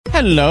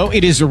Hello,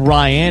 it is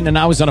Ryan, and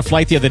I was on a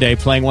flight the other day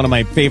playing one of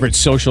my favorite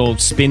social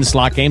spin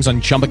slot games on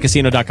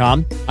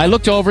ChumbaCasino.com. I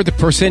looked over at the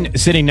person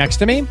sitting next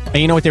to me, and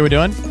you know what they were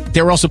doing?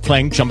 They were also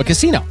playing Chumba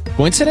Casino.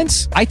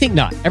 Coincidence? I think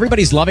not.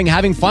 Everybody's loving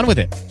having fun with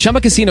it.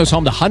 Chumba Casino is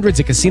home to hundreds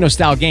of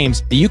casino-style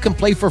games that you can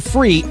play for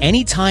free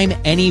anytime,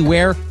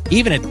 anywhere,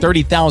 even at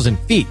 30,000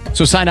 feet.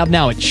 So sign up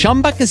now at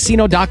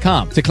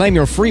ChumbaCasino.com to claim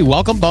your free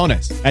welcome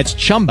bonus. That's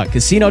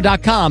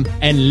ChumbaCasino.com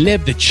and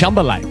live the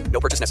Chumba life.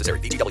 No purchase necessary.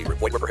 VGW.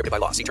 Void where prohibited by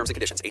law. See terms and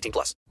conditions. 18+.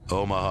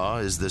 Omaha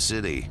is the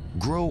city.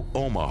 Grow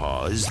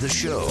Omaha is the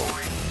show.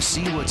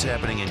 See what's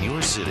happening in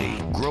your city.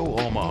 Grow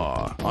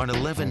Omaha on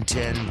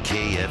 1110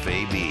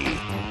 KFAB.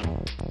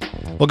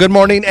 Well, good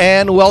morning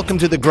and welcome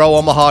to the Grow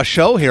Omaha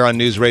show here on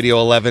News Radio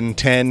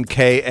 1110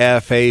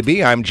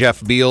 KFAB. I'm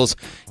Jeff Beals,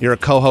 your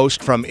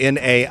co-host from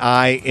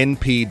NAI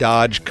NP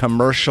Dodge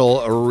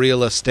Commercial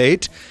Real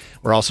Estate.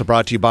 We're also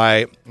brought to you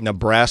by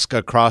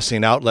Nebraska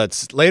Crossing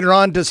Outlets. Later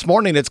on this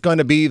morning, it's going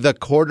to be the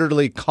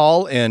quarterly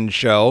call-in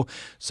show.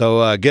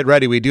 So get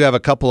ready. We do have a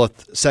couple of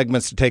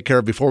segments to take care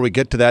of before we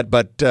get to that,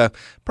 but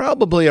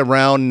probably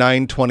around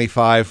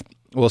 9:25.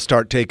 We'll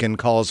start taking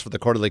calls for the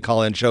quarterly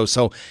call-in show.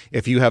 So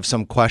if you have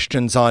some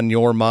questions on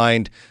your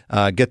mind,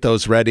 get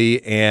those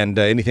ready. And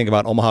anything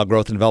about Omaha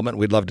growth and development,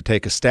 we'd love to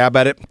take a stab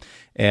at it.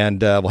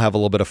 And we'll have a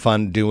little bit of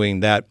fun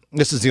doing that.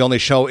 This is the only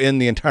show in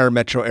the entire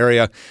metro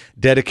area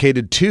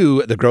dedicated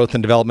to the growth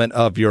and development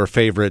of your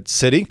favorite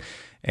city.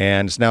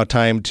 And it's now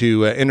time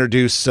to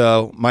introduce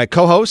my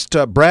co-host,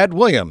 Brad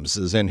Williams,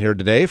 is in here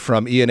today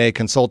from E&A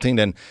Consulting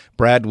and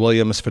Brad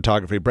Williams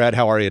Photography. Brad,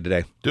 how are you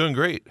today? Doing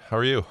great. How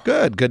are you?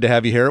 Good to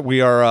have you here. We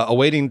are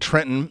awaiting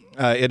Trenton.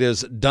 It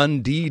is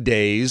Dundee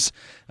Days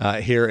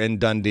here in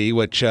Dundee,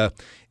 which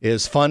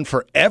is fun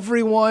for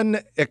everyone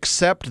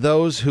except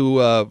those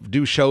who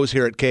do shows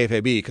here at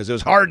KFAB, because it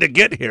was hard to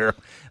get here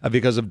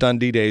because of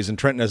Dundee Days. And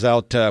Trenton is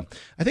out. I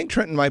think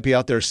Trenton might be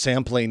out there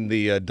sampling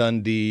the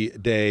Dundee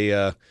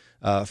Day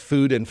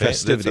food and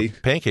festivity. It's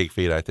a pancake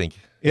feed, I think.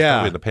 Yeah,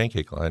 probably the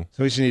pancake line.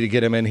 So we just need to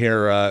get him in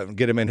here,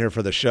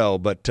 for the show.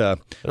 But there's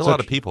a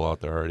lot of people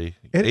out there already.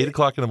 8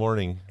 o'clock in the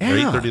morning, or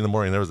 8:30 in the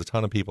morning. There was a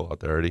ton of people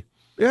out there already.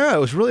 Yeah, it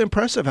was really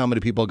impressive how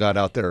many people got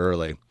out there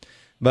early.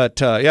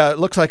 But it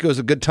looks like it was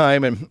a good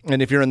time.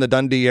 And if you're in the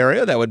Dundee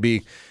area, that would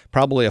be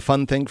probably a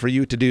fun thing for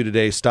you to do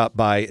today. Stop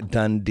by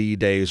Dundee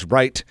Days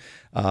right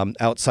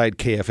outside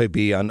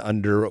KFAB on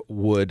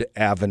Underwood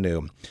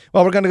Avenue.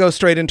 Well, we're going to go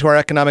straight into our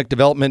economic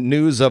development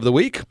news of the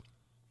week,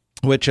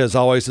 which, as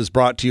always, is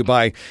brought to you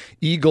by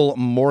Eagle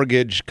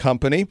Mortgage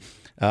Company.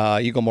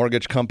 Eagle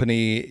Mortgage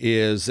Company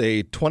is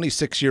a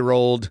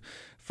 26-year-old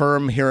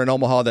firm here in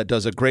Omaha that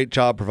does a great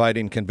job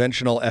providing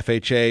conventional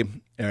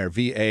FHA or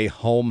VA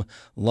home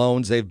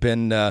loans. They've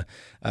been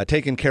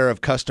taking care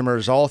of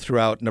customers all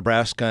throughout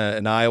Nebraska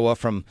and Iowa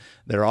from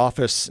their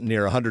office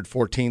near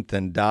 114th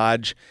and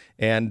Dodge.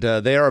 And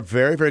they are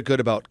very, very good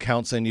about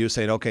counseling you,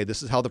 saying, okay,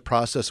 this is how the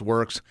process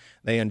works.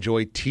 They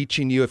enjoy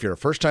teaching you. If you're a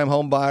first-time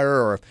home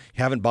buyer or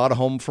you haven't bought a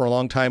home for a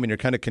long time and you're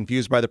kind of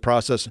confused by the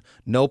process,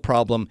 no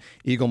problem.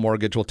 Eagle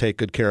Mortgage will take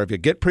good care of you.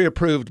 Get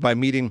pre-approved by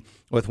meeting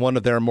with one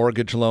of their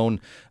mortgage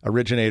loan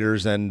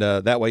originators, and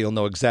that way you'll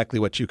know exactly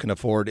what you can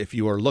afford if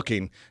you are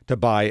looking to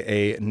buy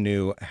a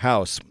new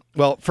house.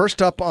 Well,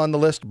 first up on the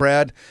list,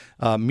 Brad,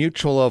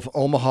 Mutual of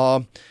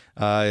Omaha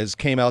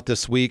came out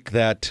this week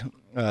that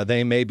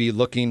they may be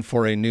looking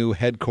for a new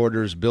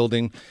headquarters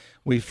building.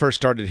 We first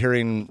started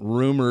hearing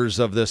rumors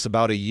of this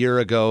about a year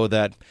ago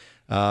that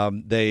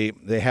they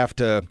have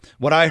to,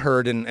 what I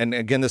heard, and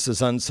again, this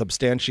is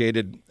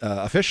unsubstantiated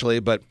officially,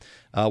 but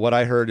what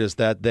I heard is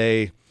that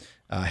they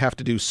have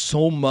to do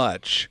so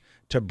much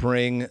to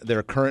bring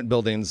their current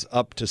buildings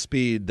up to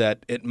speed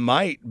that it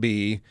might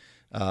be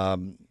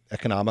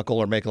economical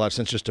or make a lot of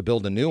sense just to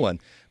build a new one.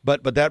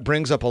 But that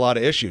brings up a lot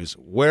of issues.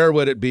 Where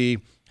would it be?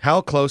 How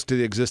close to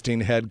the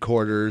existing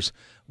headquarters?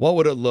 What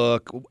would it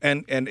look?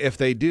 And if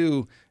they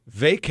do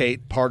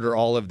vacate part or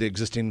all of the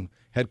existing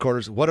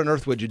headquarters, what on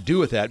earth would you do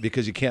with that?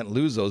 Because you can't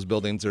lose those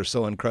buildings. They're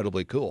so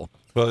incredibly cool.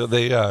 Well,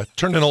 they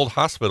turning an old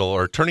hospital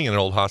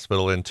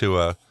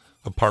into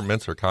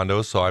apartments or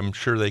condos, so I'm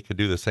sure they could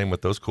do the same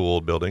with those cool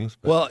old buildings.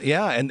 But. Well,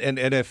 yeah, and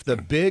if the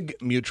big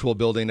Mutual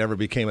building ever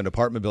became an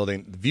apartment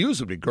building, the views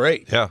would be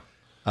great. Yeah.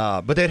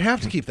 But they'd have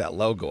to keep that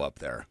logo up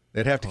there.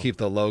 They'd have to keep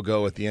the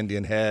logo with the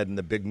Indian head and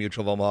the big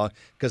Mutual of Omaha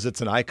because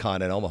it's an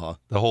icon in Omaha.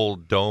 The whole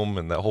dome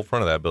and the whole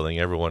front of that building,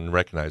 everyone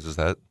recognizes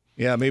that.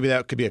 Yeah, maybe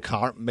that could be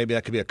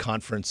a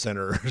conference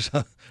center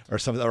or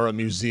something, or a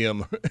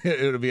museum.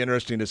 It would be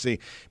interesting to see.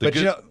 But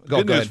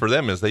good news for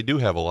them is they do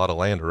have a lot of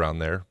land around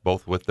there,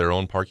 both with their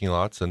own parking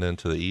lots and then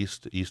to the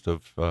east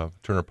of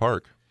Turner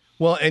Park.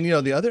 Well, and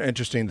the other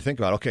interesting to think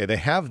about, okay, they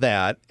have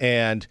that,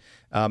 and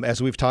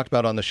as we've talked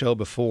about on the show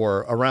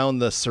before, around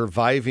the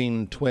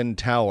surviving Twin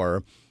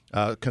Tower,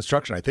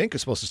 construction, I think,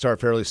 is supposed to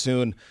start fairly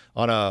soon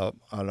on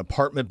an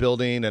apartment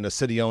building and a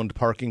city-owned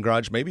parking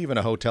garage, maybe even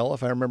a hotel,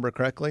 if I remember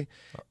correctly.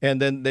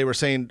 And then they were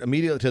saying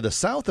immediately to the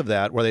south of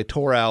that, where they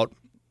tore out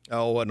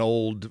an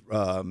old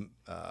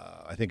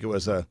I think it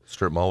was a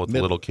strip mall with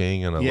the Little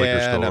King and a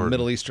liquor store. and a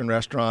Middle Eastern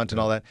restaurant and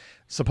all that.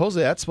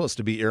 Supposedly that's supposed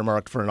to be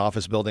earmarked for an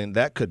office building.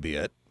 That could be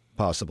it,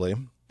 possibly.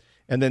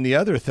 And then the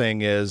other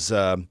thing is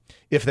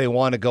if they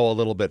want to go a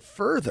little bit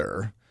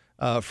further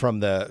from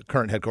the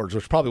current headquarters,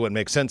 which probably wouldn't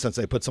make sense since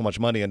they put so much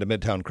money into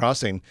Midtown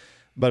Crossing,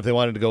 but if they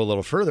wanted to go a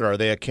little further, are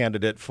they a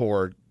candidate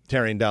for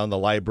tearing down the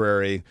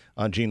library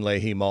on Jean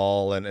Leahy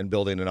Mall and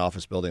building an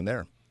office building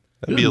there?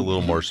 That'd be a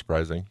little more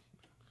surprising.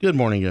 Good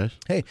morning, guys.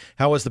 Hey,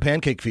 how was the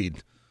pancake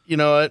feed? You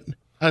know what?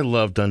 I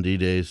love Dundee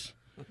Days.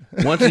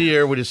 Once a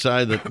year, we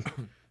decide that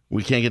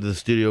we can't get to the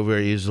studio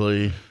very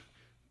easily.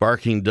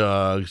 Barking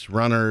dogs,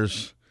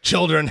 runners.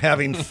 Children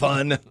having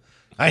fun.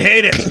 I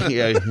hate it.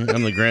 Yeah,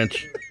 I'm the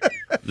Grinch.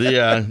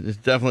 It's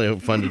definitely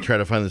fun to try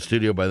to find the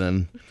studio by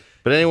then.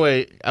 But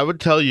anyway, I would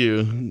tell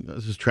you,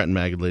 this is Trenton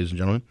Magid, ladies and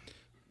gentlemen.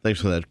 Thanks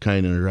for that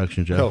kind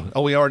introduction, Jeff.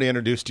 Oh, we already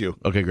introduced you.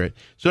 Okay, great.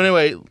 So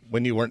anyway.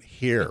 When you weren't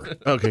here.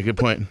 Okay, good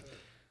point.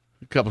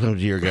 A couple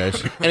times a year,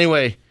 guys.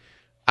 Anyway,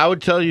 I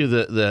would tell you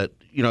that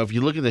if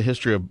you look at the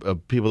history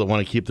of people that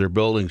want to keep their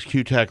buildings,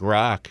 Q-Tech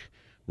Rock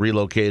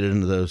relocated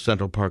into the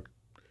Central Park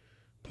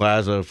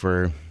Plaza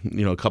for,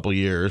 a couple of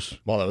years.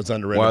 While that was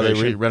under renovation.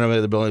 While they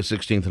renovated the building at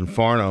 16th and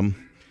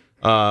Farnham.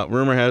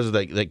 Rumor has it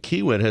that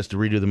Kiewit has to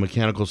redo the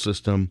mechanical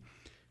system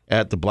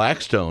at the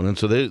Blackstone, and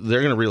so they're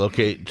going to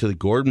relocate to the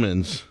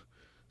Gordman's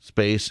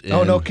space.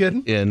 No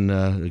kidding. In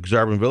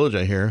Exarban Village,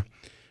 I hear,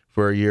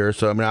 for a year.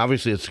 So I mean,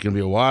 obviously, it's going to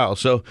be a while.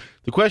 So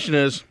the question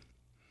is,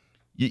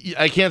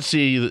 I can't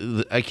see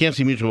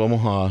Mutual of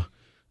Omaha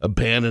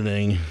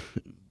abandoning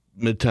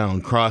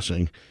Midtown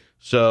Crossing.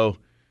 So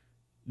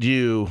do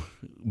you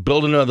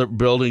build another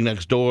building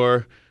next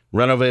door,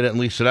 renovate it, and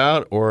lease it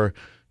out, or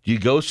do you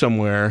go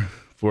somewhere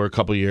for a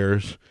couple of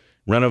years,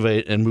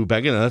 renovate, and move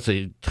back in? And that's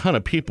a ton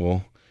of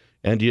people.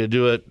 And do you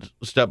do it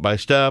step by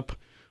step,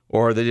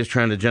 or are they just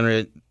trying to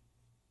generate,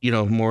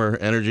 more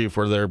energy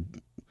for their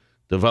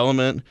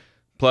development?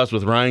 Plus,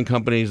 with Ryan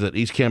Companies, that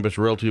East Campus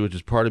Realty, which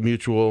is part of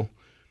Mutual,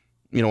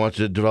 wants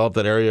to develop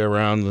that area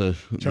around the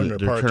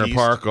Turner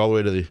Park all the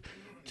way to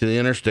the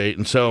interstate,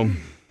 and so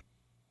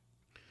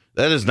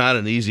that is not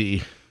an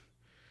easy,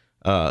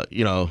 there's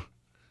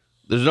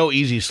no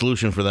easy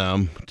solution for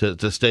them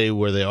to stay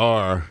where they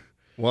are.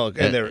 Well,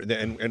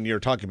 and you're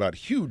talking about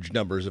huge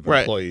numbers of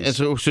employees. And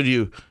so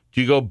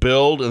do you go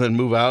build and then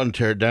move out and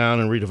tear it down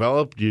and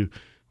redevelop? Do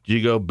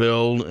you go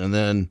build and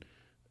then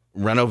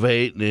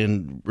renovate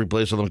and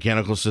replace all the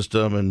mechanical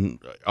system and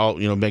all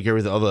make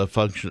everything, all the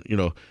function,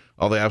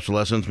 all the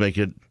obsolescence, make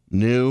it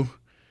new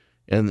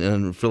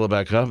and fill it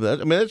back up?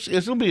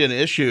 It'll be an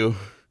issue.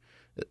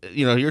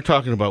 You're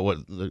talking about what,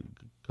 a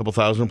couple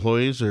thousand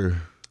employees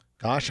or?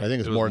 Gosh, I think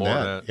it's more than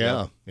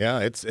that. Yeah.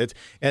 It's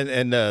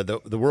and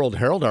the World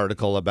Herald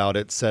article about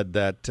it said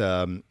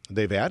that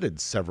they've added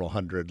several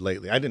hundred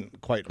lately. I didn't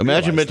quite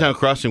imagine Midtown that.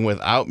 Crossing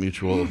without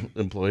Mutual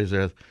employees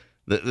there.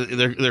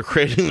 They're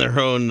creating their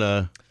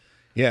own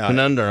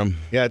conundrum.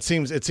 Yeah, it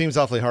seems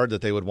awfully hard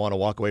that they would want to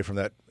walk away from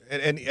that.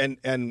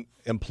 And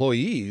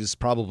employees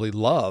probably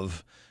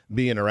love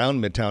being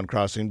around Midtown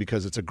Crossing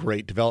because it's a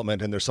great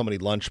development and there's so many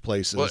lunch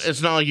places. Well,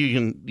 it's not like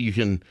you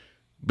can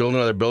build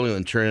another building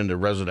and turn it into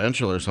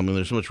residential or something.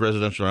 There's so much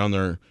residential around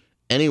there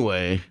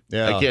anyway.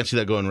 Yeah. I can't see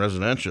that going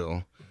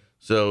residential.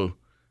 So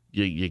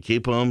you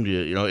keep them.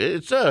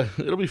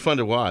 It'll be fun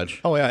to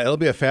watch. Oh yeah, it'll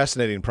be a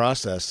fascinating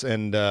process,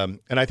 and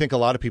I think a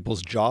lot of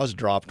people's jaws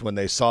dropped when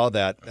they saw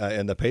that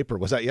in the paper.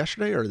 Was that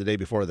yesterday or the day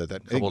before that? A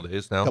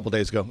couple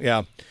days ago.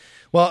 Yeah.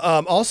 Well,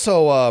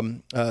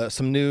 also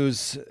some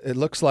news. It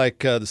looks like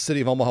the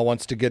city of Omaha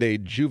wants to get a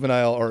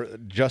juvenile or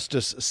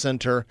justice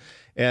center,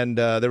 and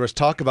there was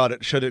talk about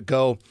it. Should it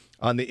go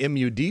on the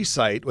MUD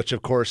site, which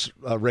of course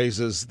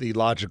raises the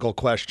logical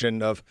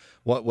question of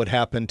what would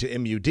happen to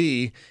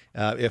MUD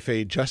if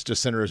a justice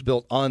center is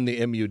built on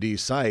the MUD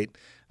site.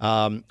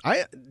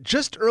 I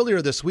just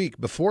earlier this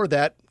week, before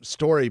that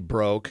story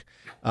broke,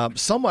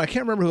 someone, I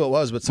can't remember who it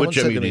was, but someone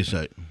said to me,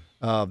 site?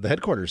 The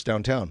headquarters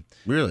downtown.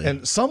 Really?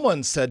 And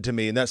someone said to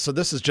me, and this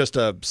is just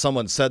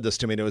someone said this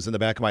to me, and it was in the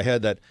back of my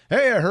head that,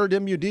 hey, I heard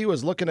MUD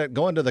was looking at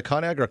going to the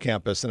ConAgra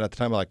campus. And at the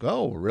time I'm like,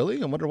 oh,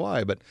 really? I wonder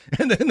why. But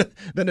and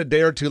then a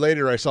day or two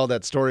later, I saw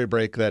that story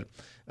break that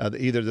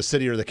either the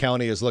city or the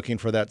county is looking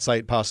for that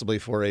site possibly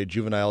for a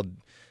juvenile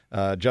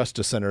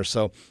justice center.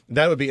 So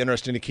that would be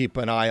interesting to keep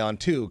an eye on,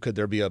 too. Could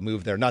there be a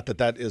move there? Not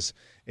that is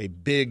a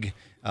big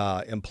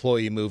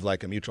employee move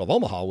like a Mutual of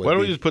Omaha would. Why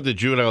don't we just put the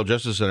Juvenile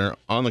Justice Center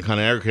on the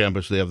ConAgra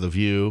campus? They have the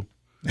view,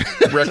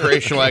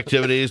 recreational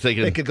activities.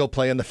 They could go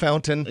play in the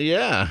fountain.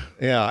 Yeah.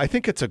 I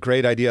think it's a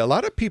great idea. A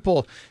lot of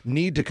people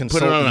need to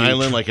consult. Put it on an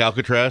island like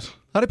Alcatraz.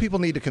 A lot of people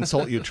need to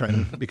consult you,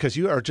 Trenton, because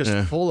you are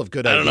just full of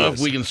good ideas. ideas. I don't know if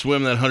we can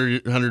swim that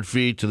 100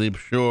 feet to the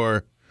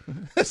shore.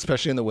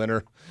 Especially in the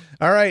winter.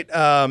 All right.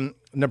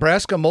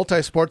 Nebraska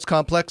Multi-Sports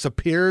Complex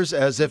appears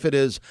as if it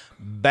is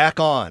back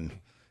on.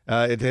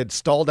 It had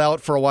stalled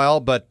out for a while,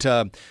 but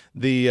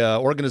the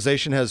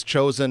organization has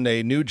chosen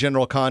a new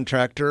general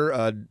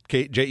contractor,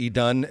 J.E.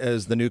 Dunn,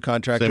 as the new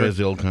contractor. Same as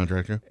the old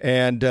contractor.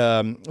 And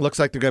looks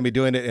like they're going to be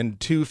doing it in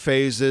 2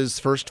 phases.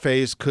 First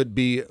phase could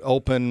be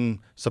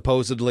open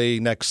supposedly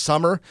next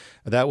summer.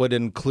 That would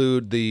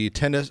include the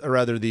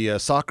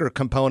soccer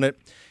component,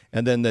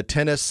 and then the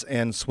tennis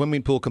and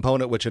swimming pool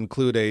component, which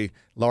include a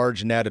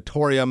large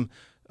natatorium.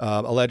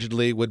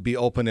 Allegedly would be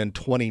open in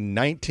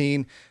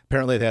 2019.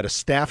 Apparently, they had a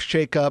staff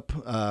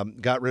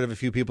shakeup, got rid of a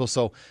few people,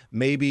 so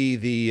maybe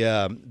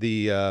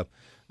the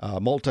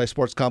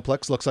multi-sports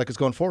complex looks like it's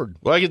going forward.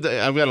 Well, I've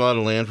got a lot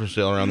of land for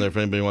sale around there if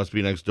anybody wants to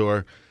be next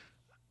door.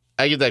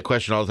 I get that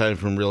question all the time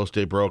from real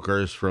estate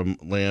brokers, from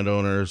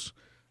landowners,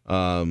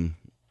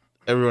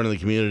 everyone in the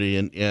community,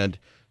 and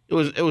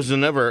it was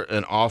never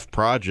an off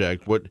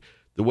project.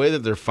 The way that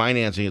they're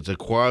financing, it's a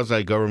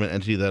quasi-government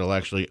entity that'll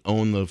actually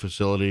own the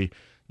facility.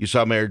 You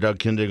saw Mayor Doug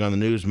Kindig on the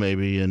news,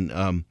 maybe, and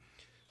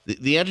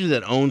the entity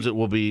that owns it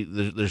will be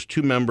there's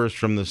 2 members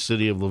from the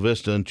city of La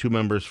Vista and 2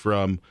 members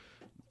from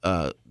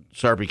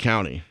Sarpy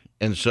County,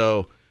 and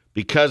so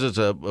because it's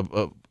a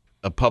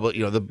public,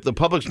 the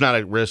public's not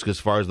at risk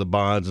as far as the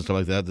bonds and stuff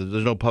like that.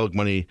 There's no public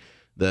money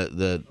that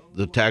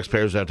the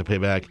taxpayers have to pay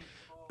back,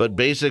 but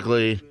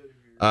basically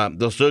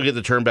they'll still get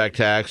the turnback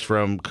tax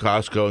from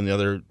Costco and the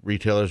other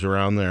retailers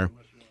around there.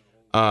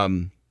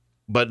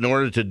 But in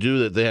order to do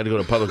that, they had to go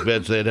to public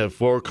bid, so they'd have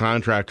 4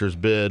 contractors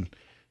bid.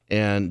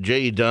 And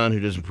J.E. Dunn, who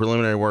does some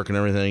preliminary work and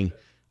everything,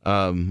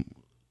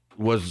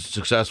 was a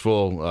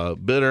successful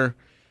bidder,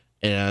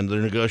 and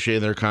they're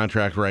negotiating their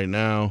contract right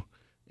now,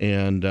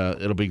 and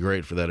it'll be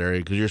great for that area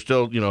because you're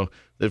still,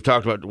 they've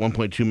talked about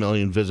 1.2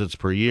 million visits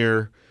per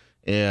year,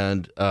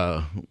 and,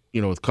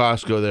 with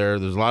Costco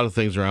there's a lot of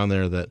things around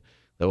there that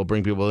will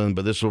bring people in,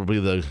 but this will be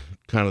the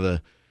kind of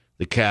the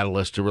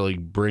catalyst to really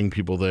bring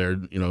people there,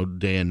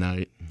 day and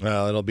night.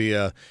 Well, it'll be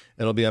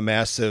a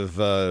massive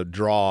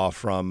draw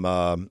from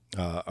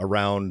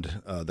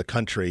around the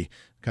country,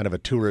 kind of a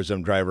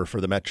tourism driver for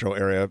the metro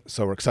area.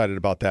 So we're excited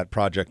about that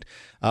project.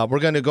 We're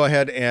going to go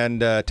ahead and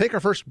take our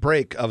first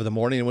break of the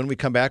morning. And when we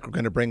come back, we're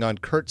going to bring on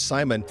Kurt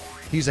Simon.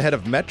 He's the head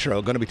of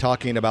Metro, going to be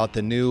talking about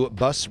the new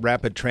bus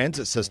rapid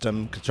transit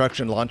system,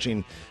 construction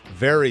launching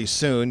very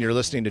soon. You're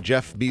listening to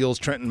Jeff Beals,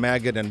 Trenton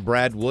Magid, and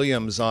Brad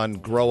Williams on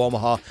Grow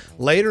Omaha.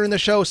 Later in the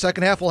show,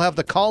 second half, we'll have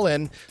the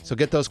call-in. So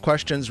get those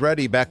questions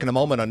ready. Back in a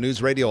moment on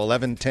News Radio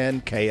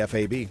 1110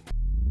 KFAB.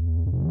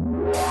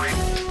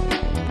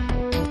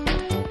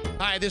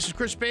 Hi, this is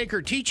Chris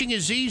Baker. Teaching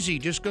is easy.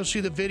 Just go see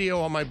the video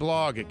on my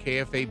blog at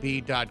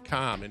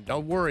kfab.com. And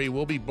don't worry,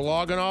 we'll be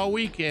blogging all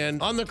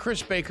weekend on the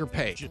Chris Baker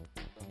page.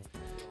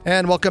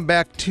 And welcome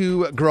back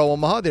to Grow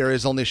Omaha. There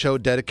is only a show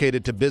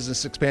dedicated to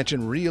business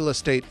expansion, real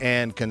estate,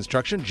 and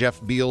construction.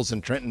 Jeff Beals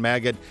and Trenton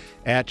Magid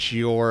at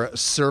your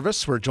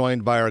service. We're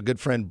joined by our good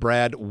friend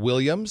Brad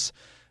Williams,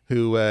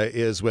 who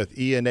is with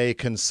E&A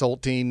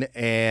Consulting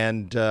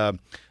and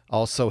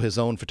also his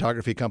own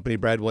photography company,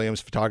 Brad Williams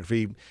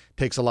Photography,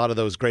 takes a lot of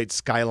those great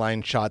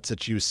skyline shots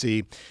that you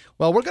see.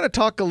 Well, we're going to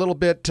talk a little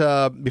bit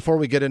before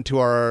we get into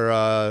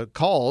our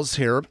calls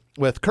here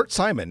with Kurt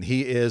Simon.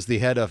 He is the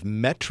head of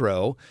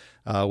Metro,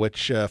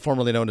 which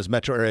formerly known as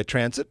Metro Area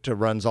Transit,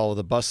 runs all of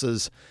the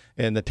buses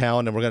in the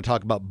town. And we're going to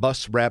talk about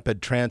bus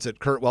rapid transit.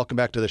 Kurt, welcome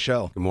back to the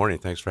show. Good morning.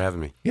 Thanks for having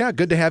me. Yeah,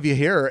 good to have you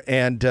here.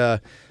 And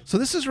so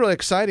this is really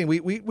exciting.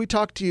 We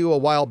talked to you a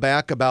while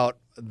back about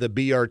the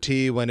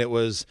BRT when it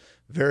was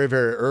very,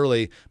 very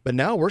early, but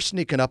now we're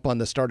sneaking up on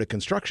the start of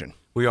construction.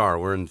 We are.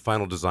 We're in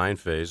final design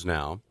phase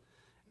now.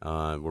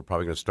 We're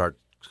probably going to start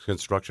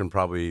construction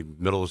probably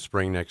middle of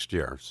spring next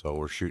year. So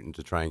we're shooting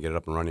to try and get it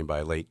up and running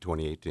by late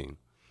 2018.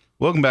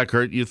 Welcome back,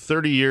 Kurt.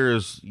 30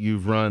 years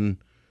you've run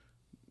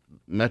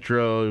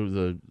Metro.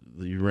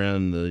 You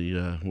ran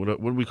the what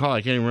do we call it?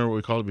 I can't even remember what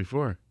we called it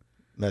before.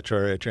 Metro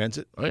Area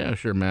Transit. Oh yeah,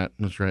 sure, Matt.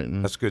 That's right.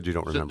 That's good. You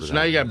don't remember so that.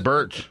 Now you got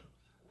Bert.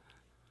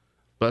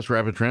 Bus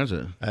rapid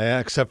transit. Yeah,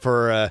 except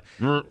for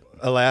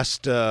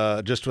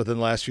just within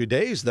the last few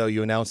days, though,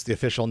 you announced the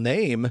official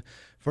name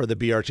for the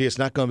BRT. It's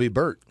not going to be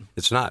Bert.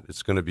 It's not.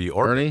 It's going to be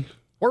Orbit. Ernie?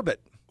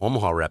 Orbit.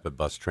 Omaha Rapid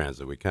Bus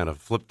Transit. We kind of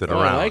flipped it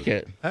around. I like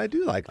it. I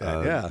do like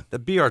that, yeah. The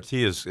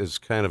BRT is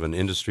kind of an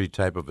industry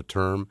type of a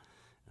term.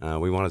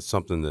 We wanted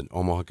something that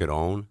Omaha could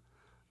own.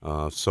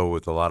 So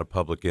with a lot of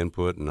public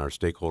input and our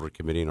stakeholder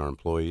committee and our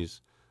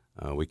employees,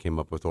 we came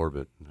up with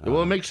Orbit.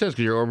 Well, it makes sense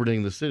because you're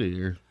orbiting the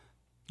city.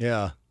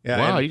 Yeah.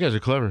 Wow, you guys are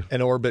clever.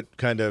 And Orbit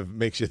kind of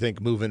makes you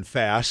think moving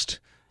fast.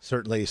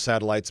 Certainly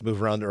satellites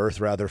move around the Earth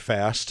rather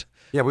fast.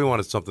 Yeah, we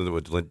wanted something that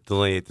would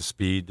delineate the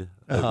speed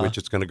at which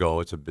it's going to go.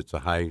 It's a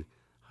high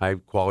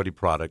quality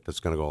product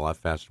that's going to go a lot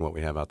faster than what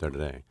we have out there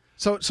today.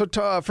 So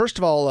first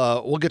of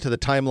all, we'll get to the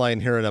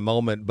timeline here in a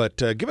moment, but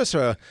give us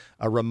a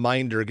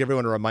reminder, give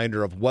everyone a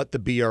reminder of what the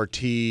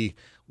BRT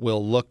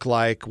will look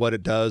like, what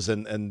it does,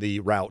 and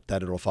the route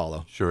that it'll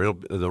follow. Sure.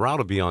 The route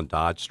will be on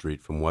Dodge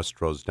Street from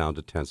Westroads down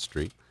to 10th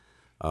Street.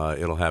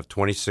 It'll have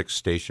 26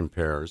 station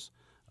pairs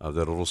that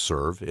it'll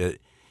serve.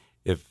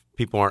 If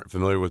people aren't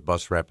familiar with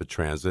Bus Rapid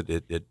Transit,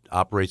 it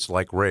operates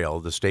like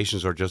rail. The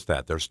stations are just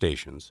that. They're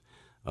stations.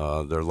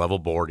 They're level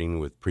boarding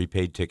with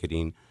prepaid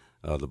ticketing.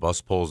 The bus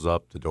pulls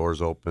up, the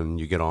doors open,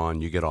 you get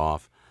on, you get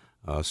off.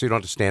 So you don't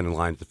have to stand in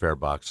line at the fare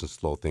box and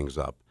slow things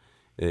up.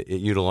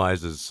 It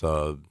utilizes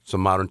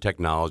some modern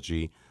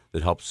technology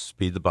that helps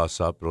speed the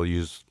bus up. It'll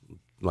use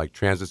like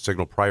transit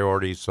signal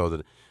priority so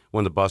that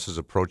when the bus is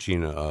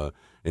approaching an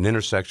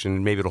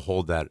intersection, maybe it'll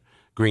hold that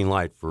green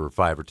light for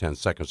 5 or 10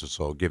 seconds or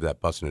so, give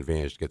that bus an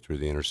advantage to get through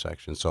the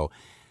intersection. So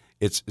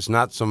it's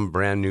not some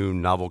brand new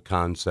novel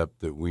concept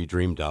that we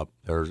dreamed up.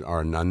 There are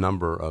a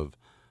number of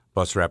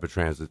bus rapid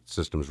transit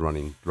systems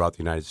running throughout the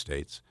United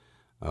States.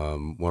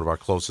 One of our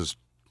closest,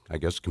 I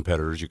guess,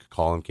 competitors, you could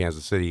call them,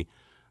 Kansas City,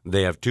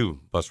 they have 2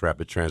 bus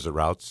rapid transit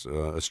routes,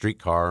 a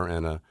streetcar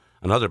and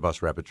another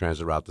bus rapid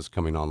transit route that's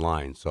coming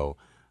online. So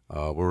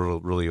we're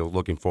really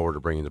looking forward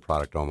to bringing the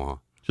product to Omaha.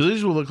 So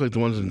these will look like the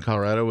ones in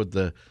Colorado with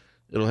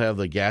it'll have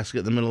the gasket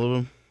in the middle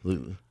of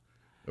them?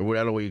 Or I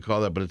don't know what you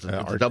call that, but it's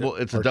a double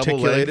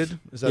articulated.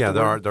 Is that yeah,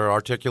 the word? there are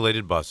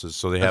articulated buses,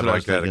 so they That's have what I like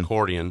was that thinking.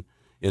 accordion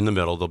in the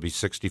middle. They'll be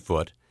 60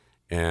 foot,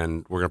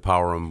 and we're going to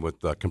power them with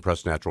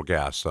compressed natural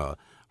gas.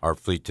 Our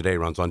fleet today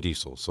runs on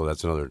diesel, so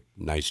that's another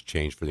nice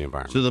change for the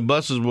environment. So the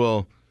buses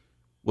will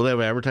they have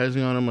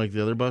advertising on them like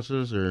the other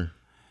buses, or?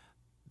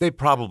 They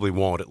probably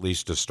won't, at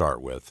least to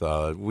start with.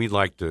 We'd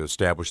like to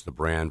establish the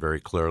brand very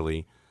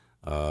clearly.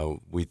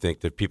 We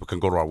think that people can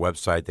go to our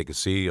website. They can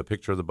see a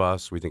picture of the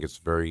bus. We think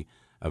it's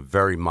a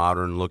very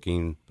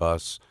modern-looking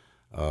bus.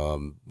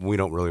 We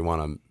don't really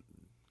want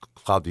to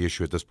cloud the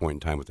issue at this point in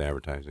time with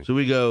advertising. So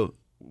we go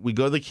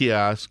to the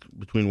kiosk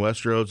between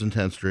West Roads and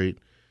 10th Street.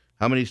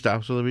 How many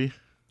stops will there be?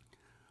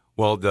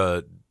 Well,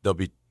 there'll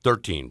be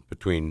 13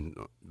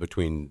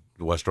 between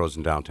West Roads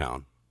and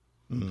downtown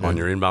on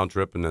your inbound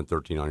trip, and then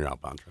 13 on your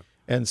outbound trip.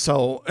 And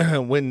so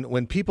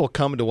when people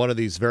come to one of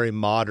these very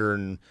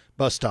modern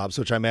bus stops,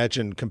 which I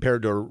imagine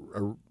compared to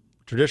a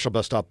traditional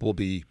bus stop will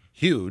be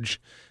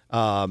huge,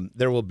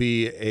 there will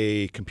be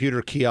a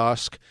computer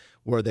kiosk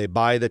where they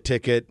buy the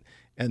ticket,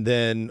 and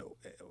then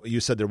you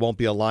said there won't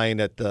be a line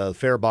at the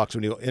fare box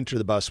when you enter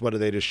the bus. What, do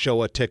they just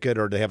show a ticket,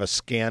 or do they have a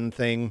scan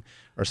thing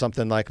or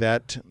something like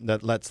that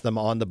that lets them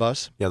on the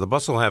bus? Yeah, the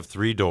bus will have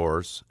 3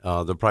 doors.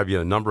 There'll probably be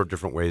a number of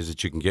different ways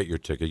that you can get your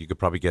ticket. You could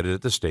probably get it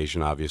at the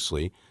station,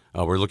 obviously.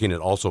 We're looking at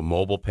also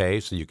mobile pay,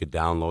 so you could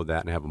download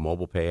that and have a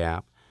mobile pay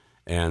app,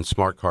 and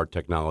smart card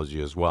technology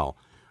as well.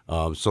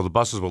 So the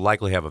buses will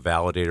likely have a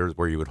validator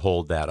where you would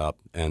hold that up,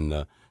 and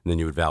then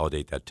you would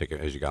validate that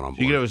ticket as you got on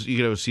board. You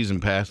could have a season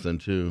pass then,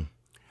 too.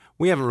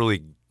 We haven't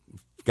really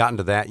gotten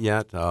to that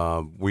yet.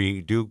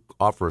 We do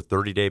offer a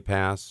 30-day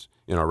pass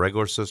in our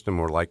regular system.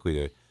 We're likely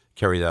to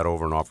carry that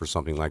over and offer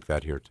something like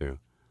that here, too.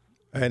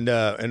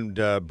 And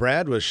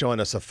Brad was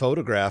showing us a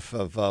photograph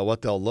of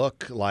what they'll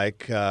look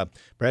like.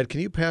 Brad,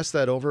 can you pass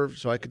that over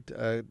so I could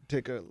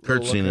take a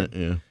Kurt's look seen at it,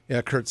 yeah.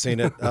 Yeah, Kurt's seen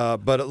it.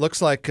 But it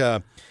looks like,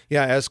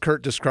 as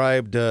Kurt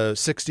described,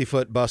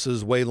 60-foot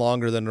buses, way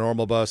longer than a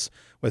normal bus,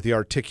 with the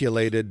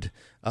articulated,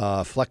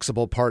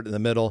 flexible part in the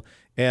middle.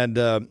 And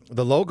the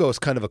logo is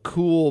kind of a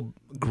cool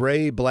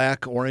gray,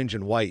 black, orange,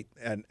 and white,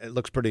 and it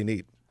looks pretty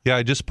neat. Yeah,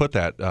 I just put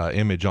that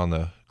image on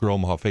the Grow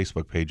Omaha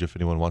Facebook page if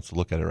anyone wants to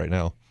look at it right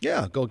now.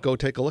 Yeah, go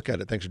take a look at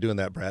it. Thanks for doing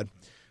that, Brad.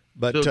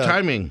 But So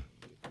timing.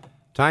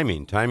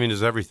 Timing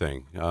is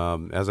everything.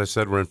 As I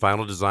said, we're in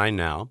final design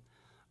now.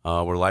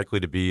 We're likely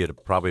to be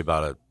at probably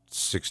about a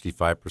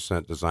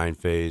 65% design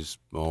phase,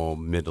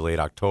 mid to late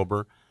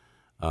October,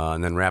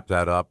 and then wrap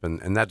that up.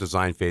 And that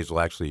design phase will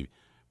actually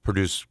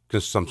produce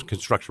some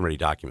construction-ready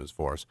documents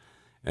for us.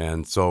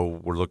 And so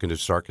we're looking to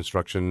start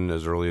construction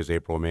as early as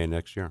April or May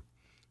next year.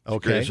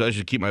 okay. So I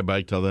should keep my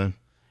bike till then?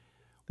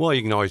 Well,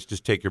 you can always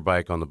just take your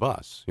bike on the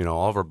bus. You know,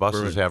 all of our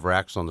buses Perfect. have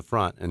racks on the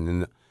front,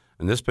 and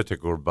in this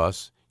particular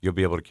bus, you'll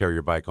be able to carry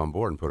your bike on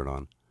board and put it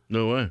on.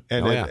 No way.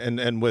 And, Oh, yeah.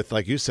 and with,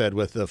 like you said,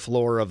 with the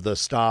floor of the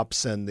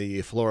stops and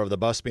the floor of the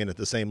bus being at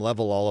the same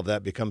level, all of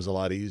that becomes a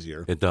lot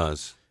easier. It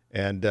does.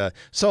 And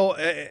so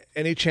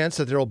any chance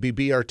that there will be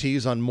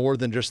BRTs on more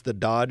than just the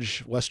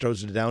Dodge West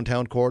Roads to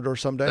downtown corridor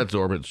someday? That's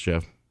Orbit's,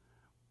 Jeff.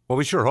 Well,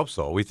 we sure hope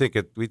so. We think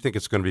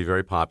it's going to be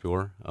very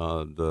popular.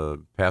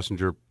 The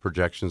passenger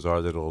projections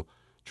are that it'll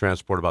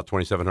transport about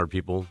 2,700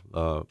 people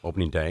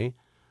opening day.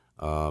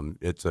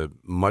 It's a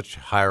much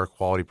higher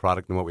quality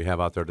product than what we have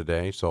out there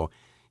today. So,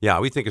 yeah,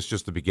 we think it's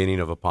just the beginning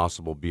of a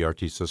possible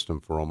BRT system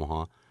for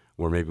Omaha,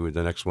 where maybe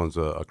the next one's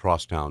a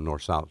crosstown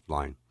north-south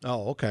line.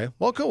 Oh, okay.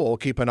 Well, cool. We'll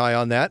keep an eye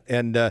on that.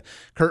 And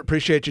Kurt,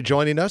 appreciate you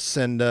joining us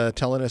and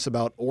telling us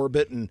about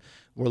Orbit, and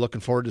we're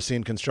looking forward to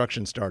seeing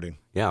construction starting.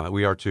 Yeah,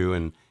 we are too.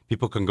 And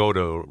people can go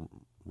to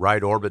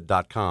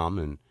rideorbit.com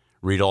and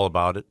read all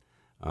about it.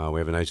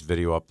 We have a nice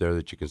video up there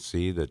that you can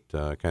see that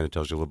kind of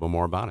tells you a little bit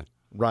more about it.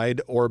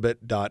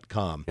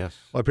 rideorbit.com. Yes.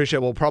 Well, I appreciate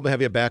it. We'll probably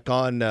have you back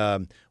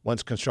on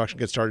once construction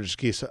gets started.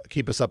 Just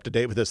keep us up to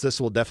date with this.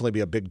 This will definitely be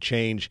a big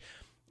change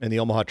in the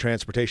Omaha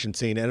transportation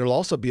scene, and it'll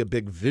also be a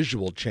big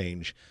visual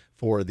change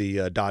for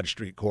the Dodge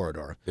Street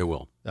corridor. It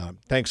will.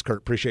 Thanks, Kurt.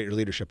 Appreciate your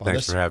leadership on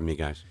Thanks this. for having me,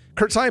 guys.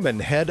 Kurt Simon,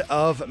 head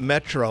of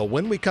Metro.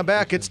 When we come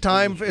back, it's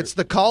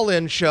the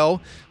call-in show.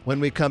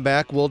 When we come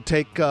back, we'll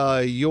take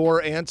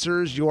your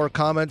answers, your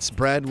comments.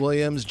 Brad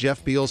Williams,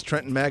 Jeff Beals,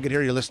 Trenton Maggot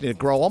here. You're listening to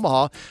Grow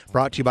Omaha,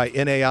 brought to you by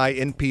NAI,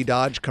 NP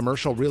Dodge,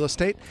 Commercial Real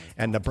Estate,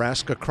 and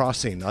Nebraska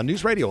Crossing on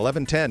News Radio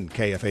 1110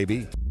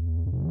 KFAB.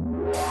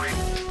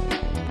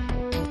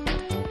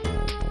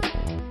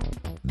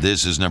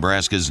 This is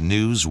Nebraska's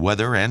news,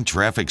 weather, and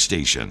traffic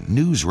station.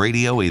 News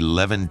Radio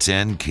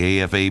 1110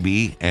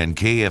 KFAB and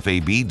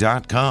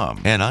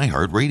KFAB.com, an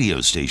iHeart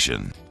radio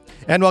station.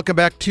 And welcome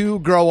back to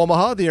Grow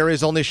Omaha, the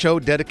area's only show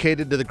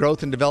dedicated to the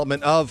growth and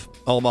development of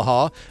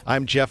Omaha.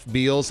 I'm Jeff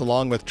Beals,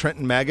 along with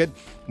Trenton Maggot.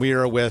 We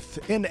are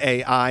with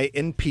NAI,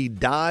 NP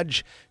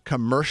Dodge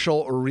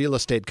Commercial Real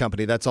Estate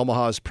Company. That's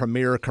Omaha's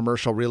premier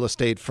commercial real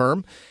estate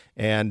firm.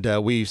 And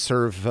we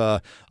serve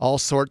all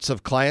sorts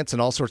of clients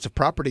and all sorts of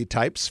property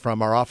types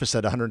from our office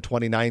at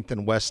 129th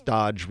and West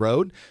Dodge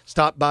Road.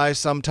 Stop by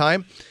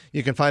sometime.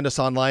 You can find us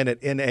online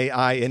at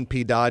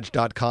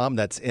nainpdodge.com.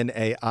 That's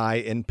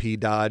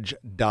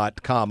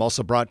nainpdodge.com.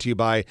 Also brought to you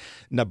by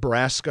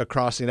Nebraska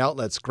Crossing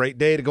Outlets. Great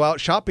day to go out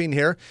shopping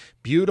here.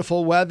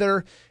 Beautiful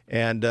weather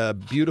and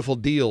beautiful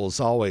deals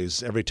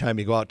always every time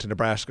you go out to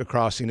Nebraska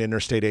Crossing,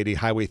 Interstate 80,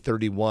 Highway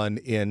 31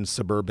 in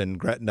suburban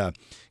Gretna.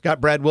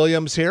 Got Brad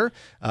Williams here.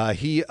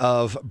 He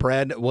of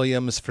Brad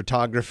Williams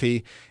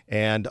Photography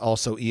and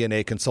also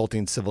E&A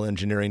Consulting Civil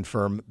Engineering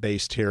firm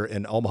based here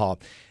in Omaha.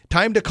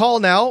 Time to call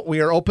now.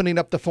 We are opening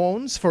up the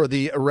phones for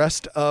the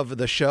rest of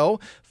the show.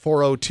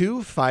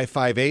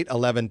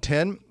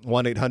 402-558-1110,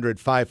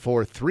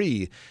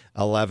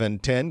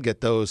 1-800-543-1110. Get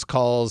those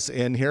calls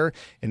in here.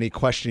 Any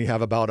question you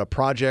have about a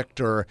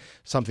project or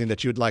something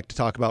that you'd like to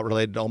talk about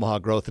related to Omaha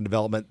growth and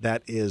development,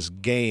 that is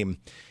game.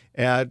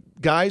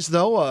 Guys,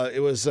 though, it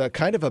was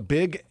kind of a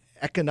big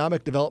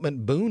economic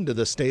development boon to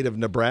the state of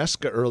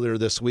Nebraska earlier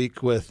this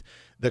week with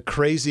the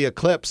crazy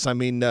eclipse. I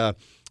mean,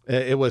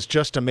 it was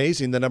just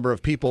amazing, the number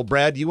of people.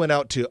 Brad, you went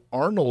out to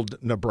Arnold,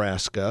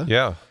 Nebraska.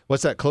 Yeah.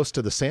 What's that, close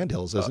to the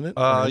Sandhills, isn't it?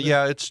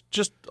 Yeah, it's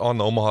just on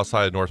the Omaha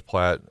side of North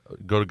Platte.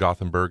 Go to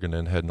Gothenburg and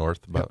then head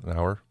north about an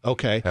hour.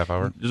 Okay. Half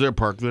hour. Is there a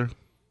park there?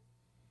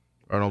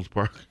 Arnold's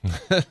Park.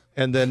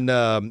 And then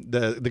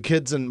the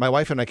kids and my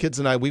wife and my kids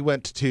and I, we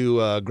went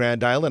to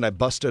Grand Island. I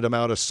busted them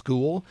out of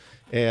school,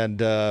 and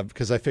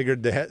because I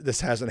figured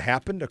this hasn't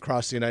happened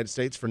across the United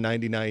States for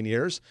 99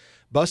 years.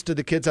 Busted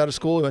the kids out of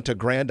school. We went to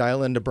Grand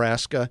Island,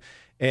 Nebraska,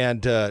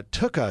 and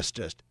took us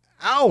just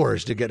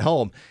hours to get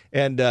home.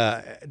 And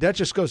that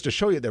just goes to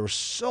show you there were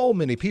so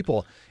many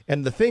people.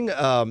 And the thing,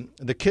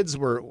 the kids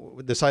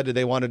decided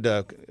they wanted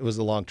to, it was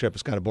a long trip,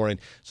 it's kind of boring.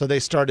 So they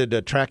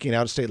started tracking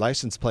out-of-state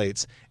license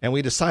plates. And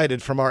we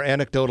decided from our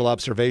anecdotal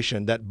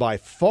observation that by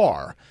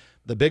far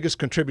the biggest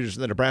contributors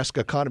to the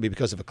Nebraska economy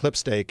because of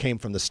Eclipse Day came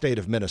from the state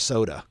of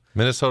Minnesota.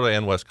 Minnesota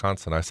and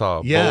Wisconsin. I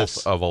saw Yes.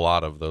 both of a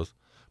lot of those.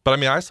 But, I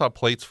mean, I saw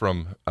plates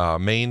from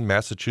Maine,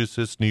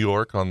 Massachusetts, New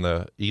York on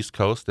the East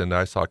Coast, and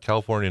I saw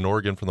California and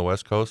Oregon from the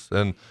West Coast,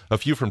 and a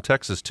few from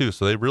Texas, too.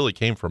 So they really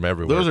came from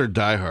everywhere. Those are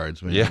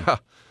diehards, man. Yeah.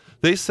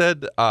 They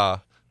said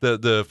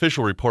the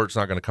official report's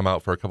not going to come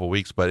out for a couple of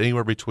weeks, but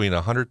anywhere between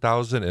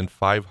 100,000 and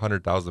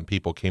 500,000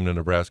 people came to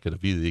Nebraska to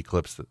view the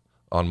eclipse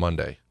on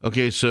Monday.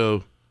 Okay,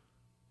 so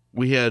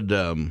we had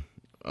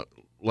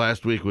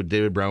last week what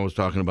David Brown was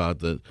talking about,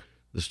 the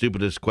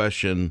stupidest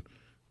question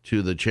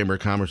to the Chamber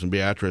of Commerce in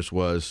Beatrice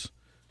was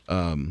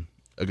a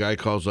guy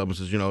calls up and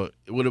says,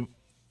 it would have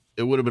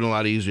been a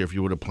lot easier if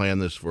you would have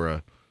planned this for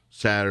a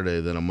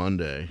Saturday than a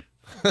Monday.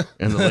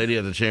 And the lady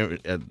at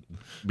the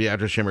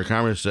Beatrice Chamber of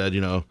Commerce said,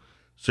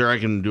 sir, I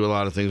can do a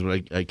lot of things,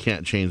 but I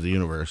can't change the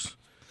universe.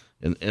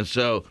 And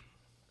so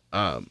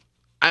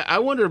I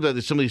wonder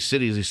if some of these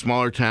cities, these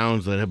smaller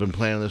towns that have been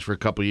planning this for a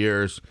couple of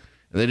years,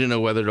 and they didn't know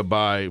whether to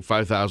buy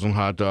 5,000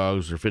 hot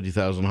dogs or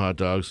 50,000 hot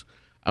dogs.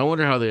 I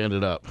wonder how they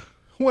ended up.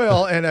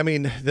 Well, and I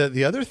mean,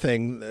 the other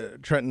thing,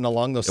 Trenton,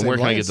 along those same lines. And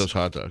where can I get those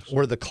hot dogs?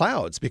 Were the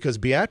clouds, because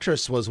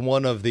Beatrice was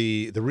one of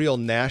the real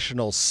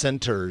national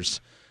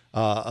centers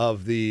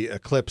of the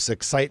eclipse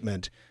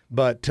excitement.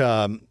 But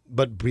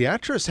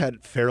Beatrice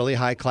had fairly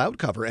high cloud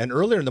cover. And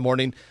earlier in the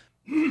morning,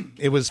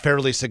 it was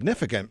fairly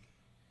significant.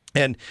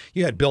 And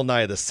you had Bill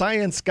Nye the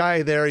Science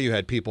Guy there. You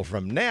had people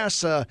from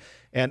NASA.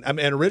 And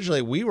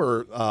originally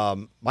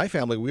my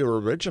family, we were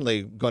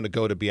originally going to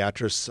go to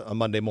Beatrice on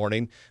Monday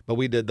morning, but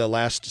we did the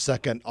last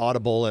second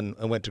audible and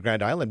went to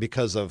Grand Island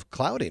because of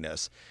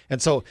cloudiness.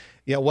 And so,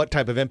 what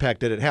type of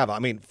impact did it have? I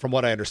mean, from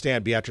what I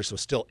understand, Beatrice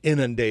was still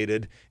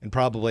inundated and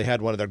probably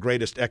had one of their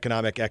greatest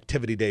economic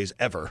activity days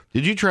ever.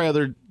 Did you try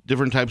other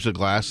different types of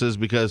glasses?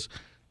 Because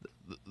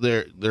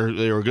there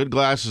were good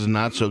glasses and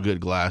not so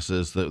good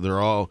glasses. They're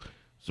all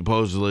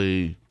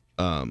supposedly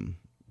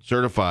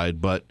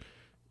certified, but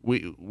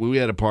we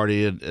had a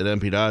party at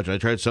NP Dodge. I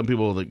tried some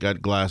people that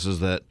got glasses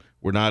that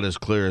were not as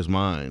clear as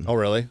mine. Oh,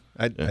 really?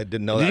 I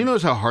didn't know that. Did you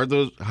notice how hard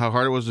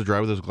it was to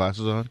drive with those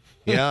glasses on?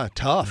 Yeah,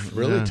 tough.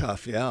 Really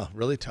tough. Yeah,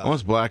 really tough.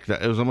 Almost blacked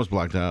out. It was almost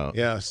blacked out.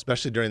 Yeah,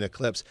 especially during the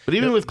eclipse. But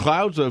even with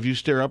clouds, though, if you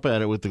stare up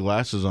at it with the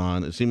glasses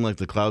on, it seemed like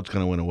the clouds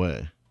kind of went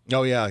away.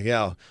 Oh,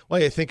 yeah.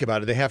 Well, you think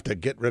about it. They have to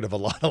get rid of a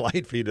lot of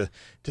light for you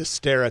to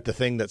stare at the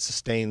thing that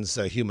sustains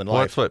human Well,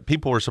 life. that's what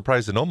people were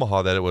surprised in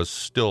Omaha, that it was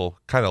still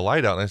kind of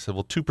light out. And I said,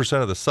 well,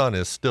 2% of the sun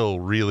is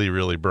still really,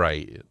 really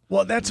bright.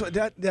 Well, that's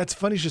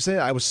funny you should say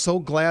that. I was so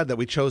glad that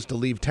we chose to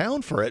leave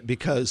town for it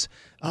because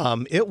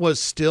it was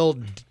still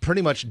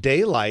pretty much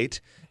daylight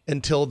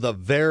until the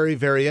very,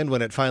 very end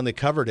when it finally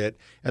covered it.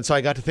 And so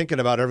I got to thinking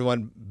about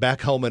everyone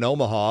back home in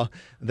Omaha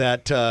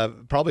that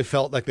probably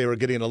felt like they were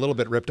getting a little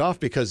bit ripped off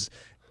because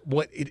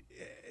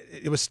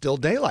it was still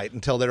daylight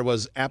until there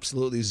was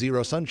absolutely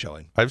zero sun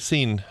showing. I've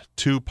seen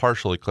 2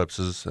 partial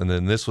eclipses, and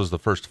then this was the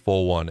first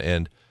full one,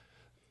 and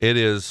it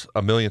is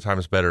a million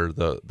times better.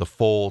 The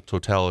full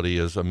totality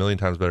is a million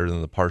times better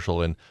than the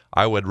partial, and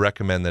I would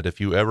recommend that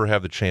if you ever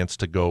have the chance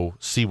to go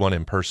see one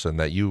in person,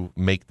 that you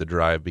make the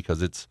drive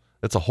because it's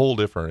a whole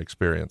different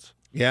experience.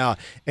 Yeah,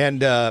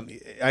 and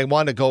I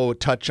want to go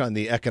touch on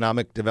the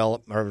economic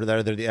development, or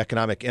rather the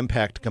economic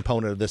impact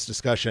component of this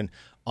discussion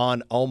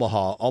on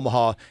Omaha.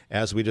 Omaha,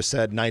 as we just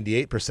said,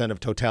 98% of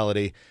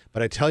totality.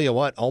 But I tell you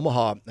what,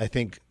 Omaha, I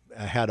think,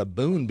 had a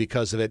boon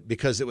because of it,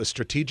 because it was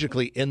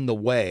strategically in the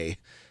way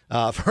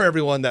for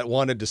everyone that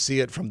wanted to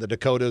see it from the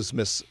Dakotas,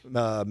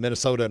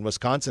 Minnesota, and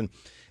Wisconsin.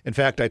 In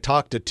fact, I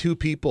talked to 2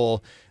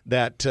 people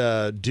that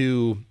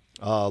do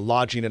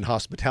lodging and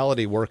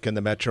hospitality work in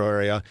the metro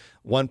area.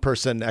 One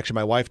person, actually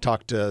my wife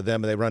talked to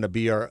them, and they run a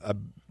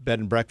bed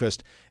and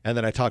breakfast. And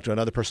then I talked to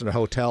another person at a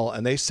hotel,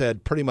 and they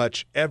said pretty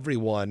much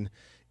everyone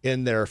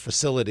in their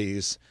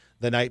facilities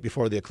the night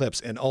before the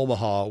eclipse in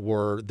Omaha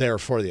were there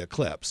for the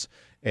eclipse.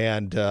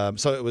 And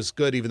so it was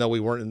good, even though we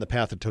weren't in the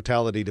path of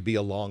totality, to be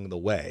along the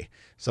way.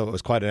 So it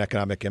was quite an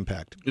economic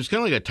impact. It was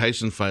kind of like a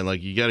Tyson fight.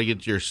 Like, you got to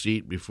get to your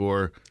seat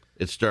before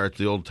it starts.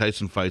 The old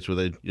Tyson fights where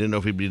you didn't know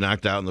if he'd be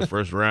knocked out in the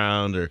first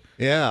round or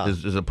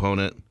his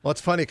opponent. Well,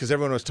 it's funny because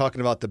everyone was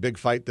talking about the big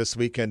fight this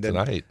weekend. And,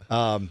 Tonight.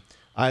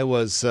 I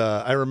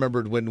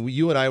remembered when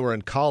you and I were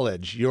in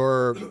college,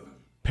 your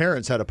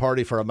parents had a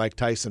party for a Mike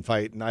Tyson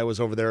fight, and I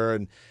was over there,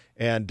 and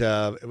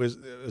it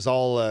was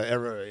all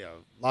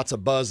lots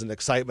of buzz and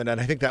excitement, and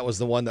I think that was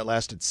the one that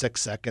lasted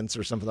 6 seconds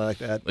or something like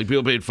that. Like,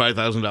 people paid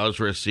 $5,000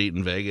 for a seat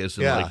in Vegas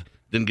and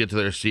didn't get to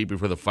their seat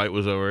before the fight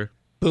was over.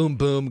 Boom,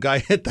 boom, guy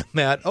hit the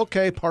mat.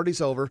 Okay, party's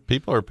over.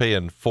 People are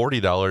paying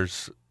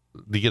 $40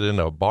 to get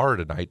into a bar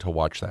tonight to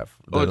watch that.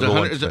 I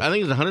think it's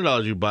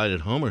 $100 you buy it at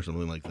home or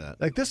something like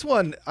that. Like this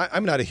one,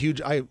 I'm not a huge.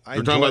 We're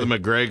talking about the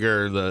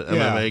McGregor, the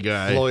MMA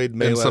guy, Floyd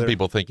Mayweather. And some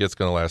people think it's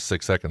going to last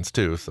 6 seconds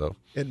too. So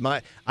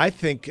I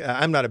think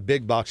I'm not a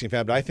big boxing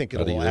fan, but I think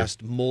it'll Not either.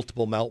 last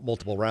multiple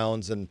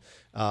rounds. And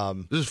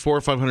this is $400 or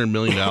 $500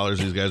 million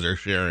these guys are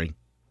sharing.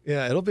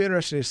 yeah, it'll be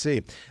interesting to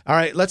see. All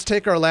right, let's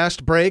take our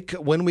last break.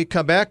 When we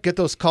come back, get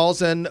those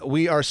calls in.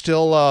 We are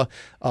still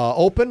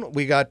open.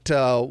 We got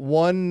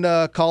one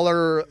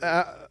caller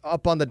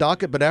up on the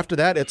docket, but after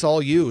that, it's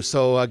all you.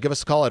 So give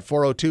us a call at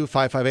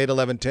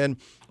 402-558-1110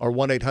 or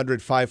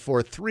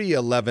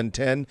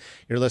 1-800-543-1110.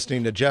 You're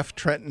listening to Jeff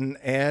Trenton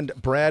and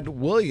Brad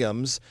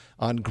Williams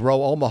on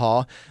Grow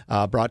Omaha,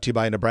 brought to you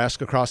by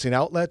Nebraska Crossing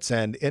Outlets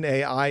and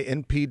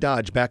NAI/NP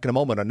Dodge. Back in a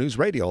moment on News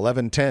Radio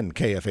 1110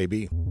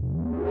 KFAB.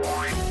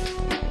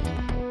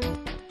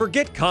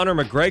 Forget Conor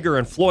McGregor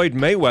and Floyd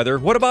Mayweather.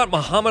 What about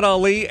Muhammad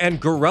Ali and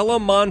Gorilla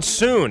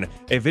Monsoon?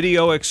 A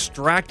video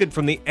extracted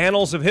from the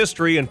annals of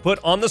history and put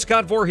on the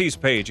Scott Voorhees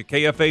page at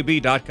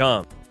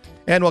KFAB.com.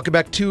 And welcome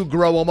back to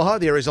Grow Omaha,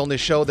 the area's only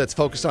show that's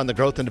focused on the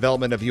growth and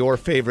development of your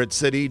favorite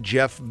city.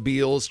 Jeff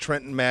Beals,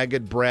 Trenton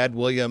Magid, Brad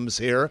Williams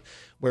here.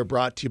 We're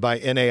brought to you by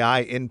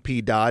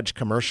NAI/NP Dodge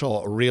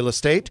Commercial Real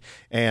Estate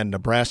and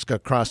Nebraska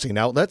Crossing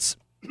Outlets.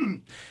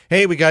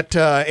 Hey, we got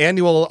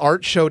annual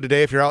art show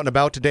today. If you're out and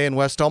about today in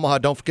West Omaha,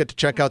 don't forget to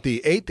check out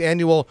the 8th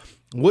annual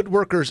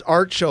Woodworkers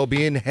Art Show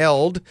being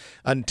held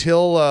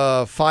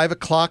until 5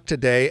 o'clock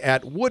today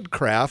at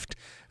Woodcraft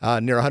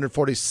near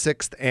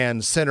 146th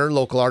and Center.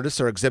 Local artists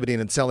are exhibiting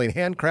and selling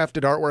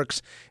handcrafted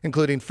artworks,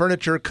 including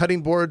furniture,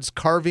 cutting boards,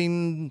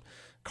 carving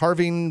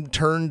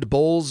turned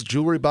bowls,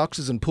 jewelry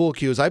boxes, and pool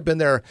cues. I've been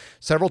there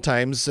several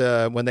times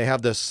when they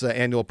have this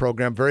annual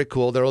program. Very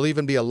cool. There will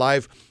even be a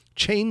live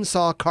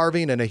chainsaw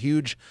carving and a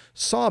huge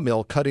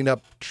sawmill cutting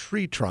up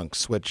tree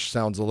trunks, which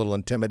sounds a little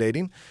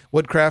intimidating.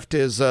 Woodcraft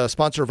is a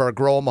sponsor of our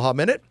Grow Omaha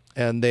Minute,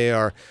 and they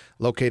are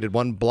located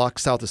 1 block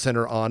south of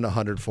Center on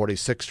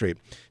 146th Street.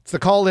 It's the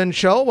call-in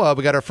show.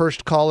 We got our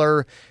first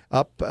caller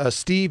up.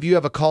 Steve, you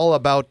have a call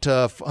about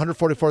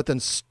 144th and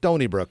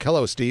Stony Brook.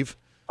 Hello, Steve.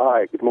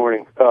 Hi, good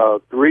morning.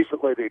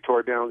 Recently they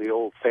tore down the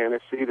old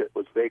Fantasy that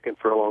was vacant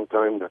for a long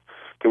time, the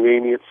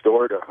convenience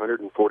store at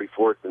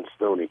 144th and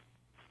Stony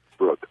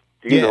Brook.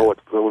 Do you know what's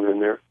going in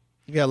there?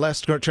 Yeah,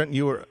 Trent,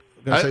 you were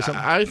going to say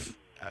something?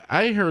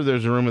 I heard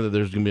there's a rumor that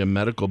there's going to be a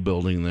medical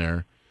building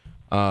there.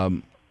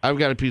 I've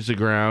got a piece of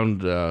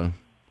ground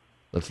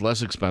that's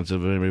less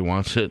expensive if anybody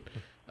wants it.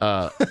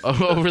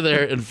 Over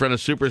there in front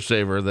of Super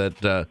Saver,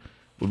 that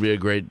would be a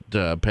great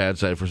pad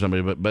site for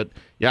somebody. But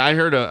yeah, I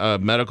heard a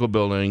medical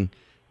building.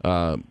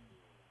 I've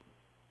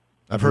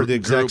heard the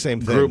exact same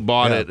thing. Group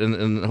bought it,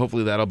 and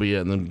hopefully that'll be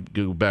it, and then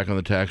go back on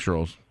the tax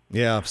rolls.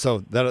 Yeah,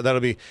 so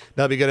that'll be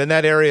good. And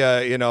that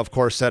area, of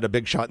course, had a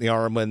big shot in the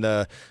arm when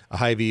the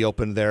Hy-Vee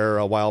opened there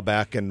a while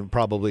back, and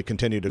probably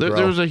continue to grow.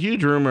 There was a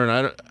huge rumor,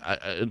 and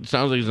it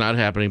sounds like it's not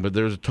happening, but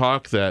there's a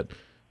talk that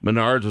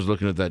Menards was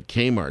looking at that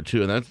Kmart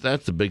too, and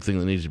that's the big thing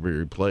that needs to be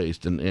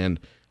replaced. And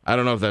I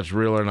don't know if that's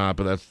real or not,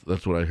 but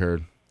that's what I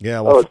heard. Yeah,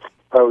 well,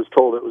 I was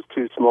told it was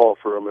too small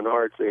for a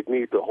Menards. They'd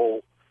need the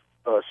whole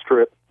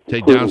strip.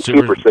 Take down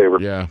Super Saver.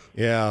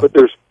 Yeah. But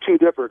there's two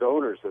different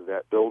owners of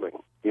that building.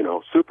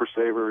 Super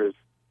Saver is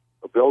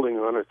a building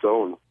on its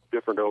own,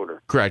 different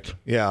owner. Correct.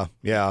 Yeah.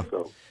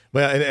 So.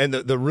 Well, and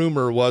the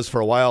rumor was for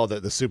a while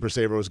that the Super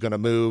Saver was going to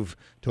move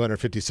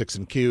 256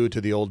 and Q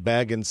to the old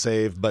Bag and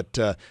Save, but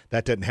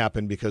that didn't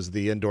happen because of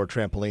the indoor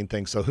trampoline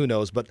thing. So who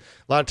knows? But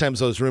a lot of times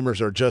those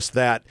rumors are just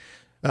that.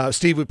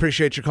 Steve, we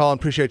appreciate your call and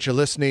appreciate you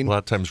listening. A lot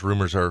of times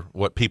rumors are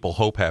what people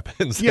hope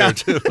happens there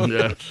too.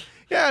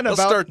 Yeah, and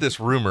let's start this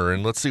rumor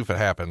and let's see if it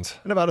happens.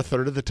 And about a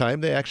third of the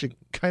time, they actually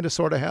kind of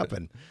sort of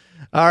happen.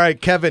 All right,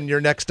 Kevin,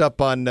 you're next up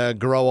on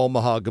Grow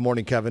Omaha. Good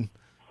morning, Kevin.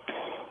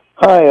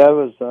 Hi, I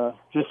was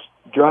just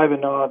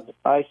driving on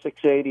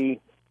I-680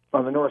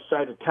 on the north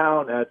side of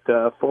town at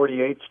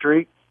 48th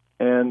Street,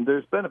 and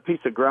there's been a piece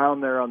of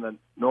ground there on the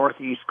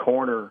northeast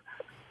corner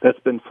that's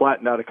been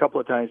flattened out a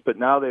couple of times, but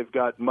now they've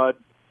got mud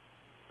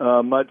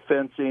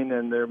fencing,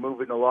 and they're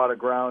moving a lot of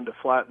ground to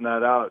flatten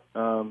that out.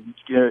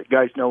 You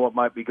guys know what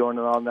might be going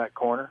on that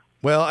corner?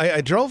 Well,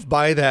 I drove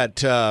by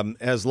that,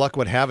 as luck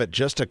would have it,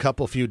 just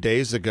a few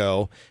days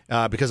ago,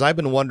 because I've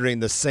been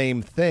wondering the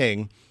same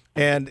thing,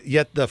 and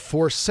yet the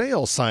for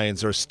sale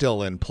signs are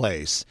still in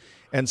place.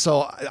 And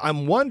so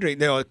I'm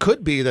wondering, it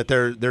could be that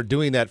they're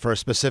doing that for a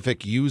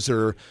specific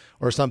user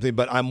or something,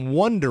 but I'm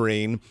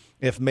wondering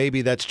if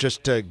maybe that's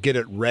just to get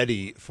it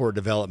ready for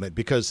development,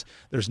 because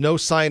there's no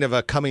sign of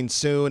a coming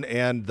soon,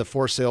 and the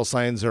for sale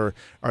signs are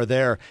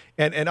there.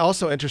 And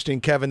also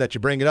interesting, Kevin, that you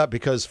bring it up,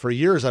 because for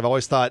years I've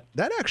always thought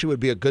that actually would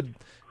be a good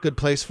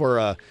place for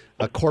a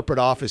corporate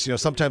office.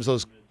 Sometimes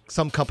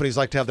some companies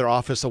like to have their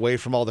office away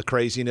from all the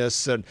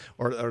craziness,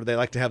 or they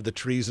like to have the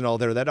trees and all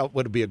there. That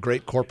would be a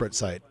great corporate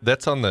site.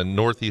 That's on the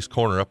northeast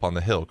corner up on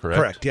the hill, correct?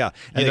 Correct, yeah.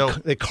 And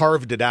they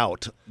carved it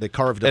out. They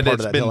carved a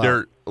part of that hill out. And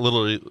it's been dirt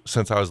literally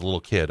since I was a little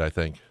kid, I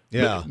think.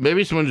 Yeah.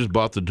 Maybe someone just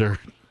bought the dirt.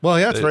 Well,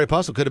 yeah, it's very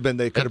possible. Could have been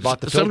they could have bought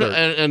the filter.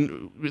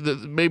 And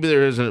maybe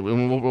there isn't.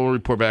 And we'll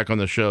report back on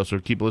the show, so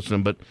keep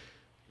listening. But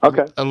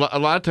okay, a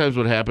lot of times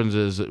what happens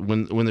is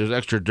when there's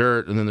extra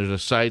dirt and then there's a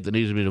site that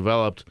needs to be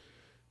developed,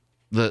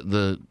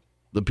 the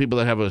people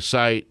that have a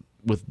site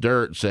with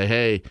dirt say,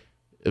 hey,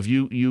 if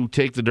you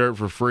take the dirt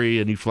for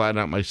free and you flatten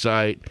out my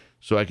site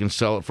so I can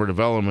sell it for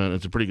development,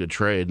 it's a pretty good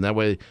trade. And that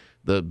way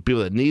the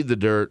people that need the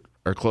dirt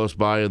are close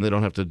by and they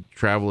don't have to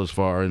travel as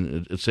far,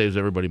 and it saves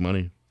everybody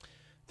money.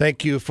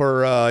 Thank you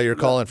for your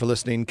call and for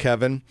listening,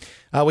 Kevin.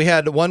 We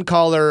had one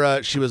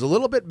caller. She was a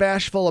little bit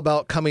bashful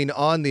about coming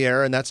on the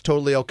air, and that's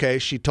totally okay.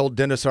 She told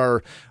Dennis,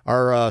 our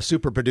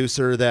super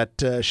producer,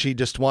 that she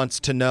just wants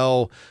to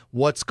know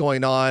what's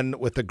going on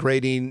with the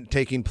grading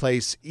taking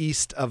place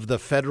east of the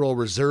Federal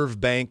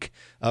Reserve Bank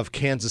of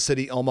Kansas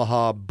City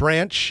Omaha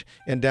branch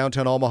in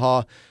downtown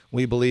Omaha.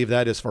 We believe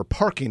that is for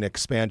parking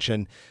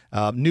expansion.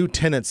 New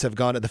tenants have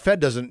gone. The Fed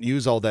doesn't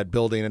use all that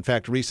building. In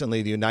fact,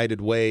 recently the United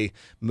Way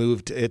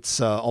moved its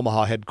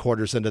Omaha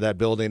headquarters into that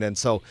building, and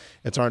so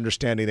it's our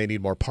understanding they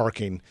need more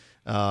parking.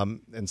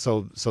 And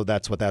so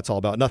that's what that's all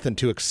about. Nothing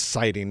too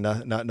exciting.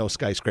 No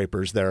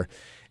skyscrapers there.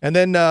 And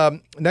then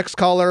next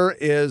caller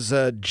is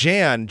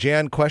Jan.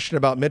 Jan, question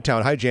about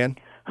Midtown. Hi, Jan.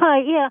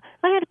 Hi, yeah.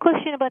 I had a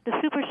question about the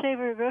Super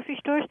Saver grocery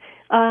stores.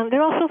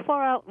 They're also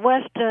far out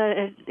west,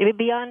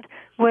 beyond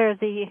where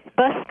the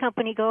bus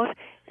company goes.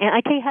 And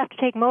I have to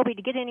take Moby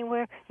to get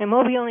anywhere, and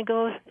Moby only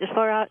goes as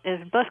far out as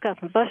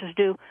buses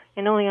do,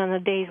 and only on the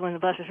days when the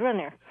buses run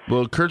there.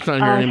 Well, Kurt's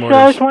not here anymore. So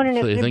I was wondering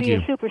if there'd be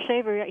a Super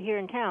Saver right here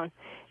in town.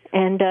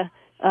 And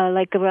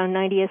like around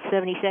 90th,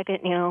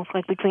 72nd,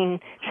 like between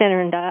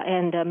Center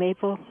and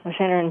Maple, or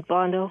Center and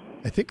Bondo.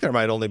 I think there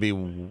might only be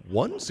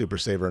one Super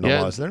Saver in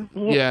Omaha, is there?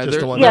 Yeah, just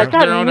the one yeah, there.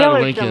 they're on out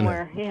of Lincoln.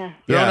 Somewhere. Yeah,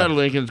 they're on out of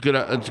Lincoln.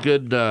 It's a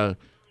good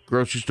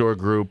grocery store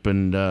group,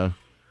 and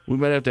we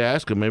might have to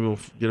ask them. Maybe we'll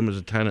get them as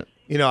a tenant.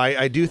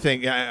 I do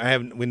think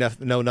we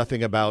know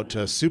nothing about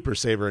Super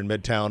Saver in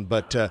Midtown,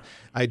 but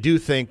I do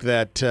think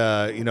that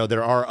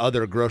there are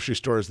other grocery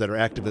stores that are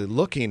actively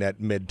looking at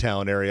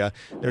Midtown area.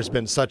 There's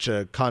been such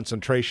a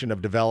concentration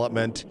of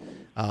development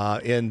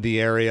in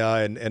the area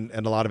and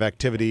a lot of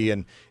activity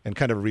and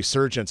kind of a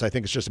resurgence. I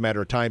think it's just a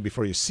matter of time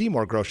before you see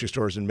more grocery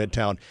stores in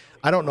Midtown.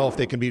 I don't know if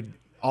they can be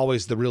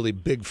always the really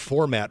big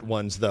format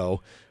ones,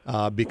 though,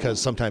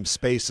 because sometimes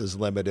space is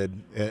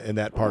limited in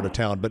that part of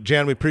town. But,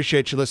 Jan, we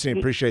appreciate you listening.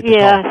 Appreciate the call.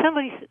 Yeah,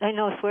 somebody I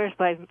know swears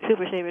by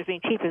Super Savers being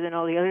cheaper than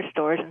all the other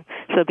stores, and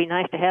so it'd be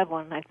nice to have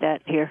one like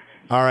that here.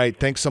 All right.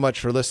 Thanks so much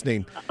for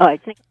listening. All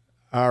right.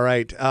 All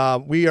right.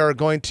 We are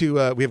going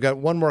to, we've got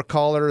one more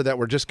caller that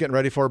we're just getting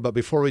ready for. But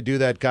before we do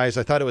that, guys,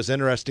 I thought it was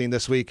interesting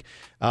this week.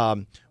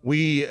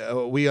 We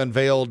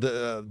unveiled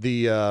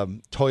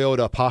the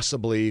Toyota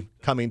possibly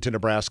coming to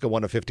Nebraska,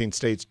 one of 15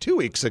 states, 2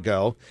 weeks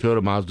ago.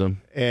 Toyota Mazda.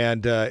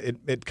 And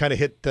it kind of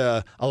hit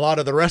a lot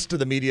of the rest of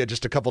the media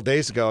just a couple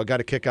days ago. I got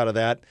a kick out of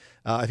that.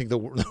 I think the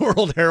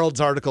World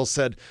Herald's article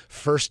said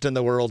first in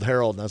the World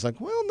Herald. And I was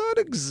like, well, not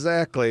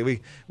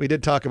exactly. We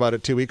did talk about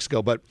it 2 weeks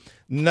ago. But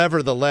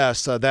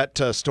nevertheless, that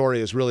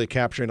story is really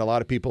capturing a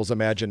lot of people's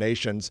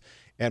imaginations.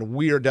 And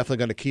we are definitely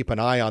going to keep an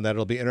eye on that.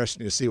 It'll be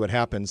interesting to see what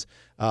happens.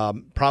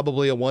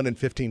 Probably a 1 in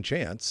 15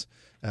 chance,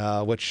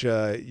 which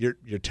you're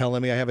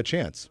telling me I have a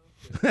chance.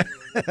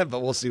 But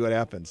we'll see what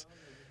happens.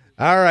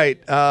 All right.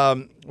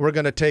 We're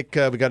going to take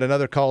we got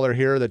another caller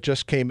here that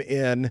just came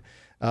in.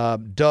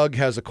 Doug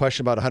has a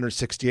question about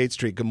 168th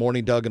Street. Good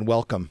morning, Doug, and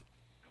welcome.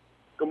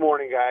 Good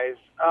morning, guys.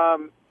 I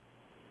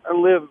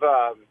live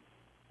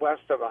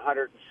west of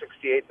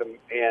 168th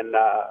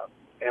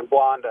and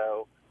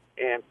Blondo.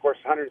 And, of course,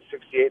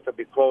 168th will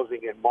be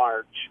closing in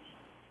March.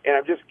 And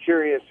I'm just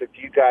curious if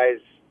you guys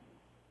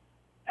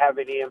have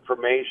any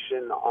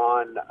information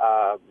on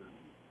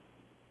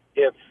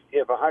if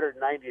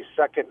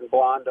 192nd and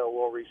Blondo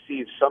will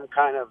receive some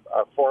kind of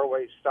a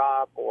four-way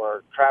stop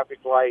or traffic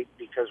light,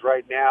 because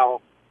right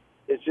now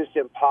it's just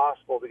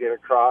impossible to get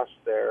across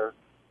there.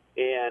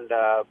 And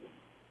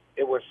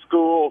with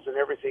schools and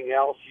everything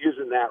else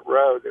using that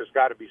road, there's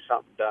got to be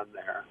something done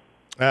there.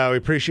 We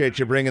appreciate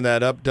you bringing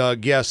that up,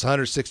 Doug. Yes,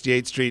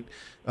 168th Street,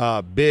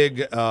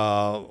 big,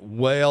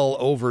 well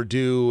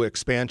overdue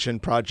expansion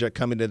project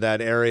coming to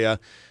that area,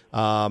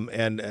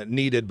 and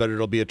needed, but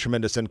it'll be a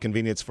tremendous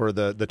inconvenience for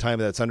the time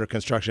that's under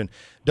construction.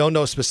 Don't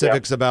know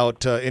specifics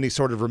about any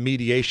sort of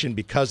remediation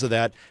because of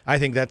that. I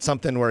think that's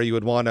something where you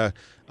would want to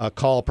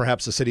call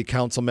perhaps a city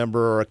council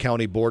member or a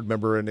county board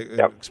member and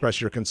express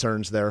your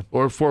concerns there.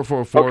 Or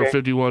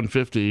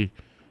 444-5150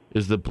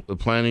 is the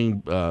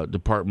planning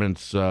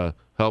department's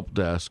help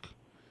desk,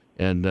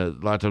 and a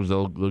lot of times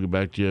they'll get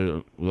back to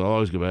you. We'll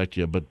always get back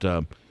to you, but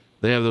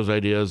they have those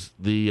ideas.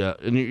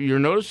 And you're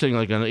noticing,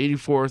 like on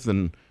 84th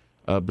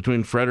and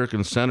between Frederick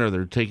and Center,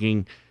 they're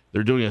doing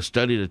a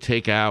study to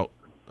take out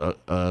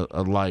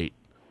a light,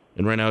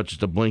 and right now it's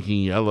just a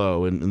blinking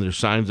yellow, and there's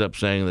signs up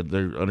saying that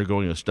they're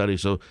undergoing a study.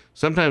 So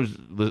sometimes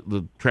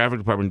the traffic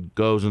department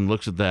goes and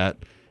looks at that,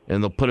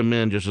 and they'll put them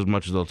in just as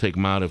much as they'll take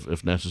them out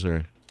if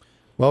necessary.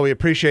 Well, we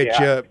appreciate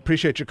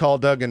your call,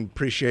 Doug, and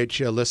appreciate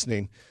you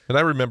listening. And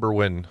I remember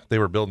when they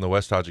were building the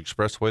West Dodge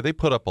Expressway, they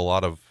put up a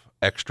lot of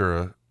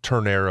extra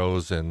turn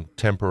arrows and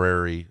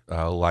temporary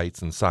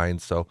lights and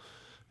signs. So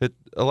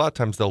a lot of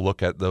times they'll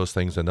look at those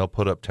things and they'll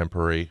put up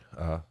temporary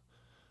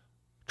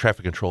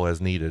traffic control as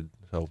needed.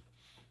 So,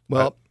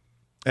 well,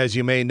 as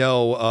you may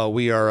know,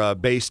 we are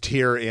based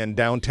here in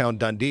downtown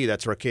Dundee.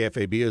 That's where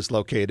KFAB is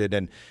located,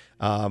 and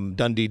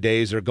Dundee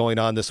Days are going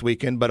on this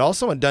weekend. But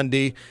also in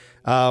Dundee,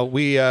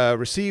 we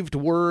received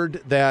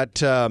word that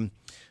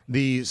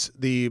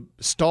the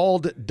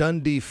stalled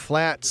Dundee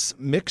Flats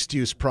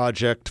mixed-use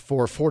project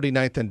for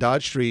 49th and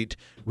Dodge Street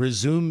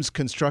resumes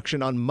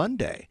construction on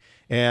Monday.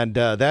 And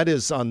that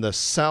is on the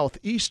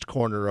southeast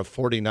corner of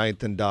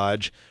 49th and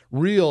Dodge.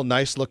 Real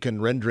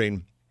nice-looking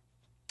rendering.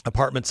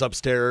 Apartments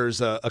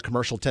upstairs, a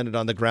commercial tenant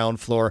on the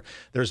ground floor.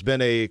 There's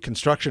been a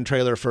construction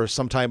trailer for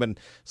some time, and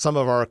some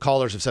of our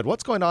callers have said,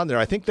 "What's going on there?"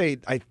 I think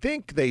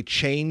they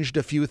changed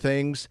a few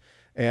things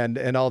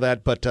and all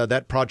that, but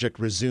that project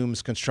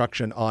resumes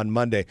construction on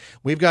Monday.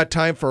 We've got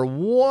time for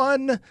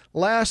one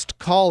last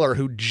caller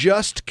who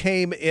just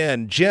came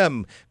in.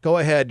 Jim, go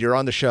ahead. You're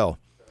on the show.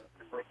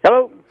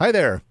 Hello. Hi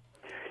there.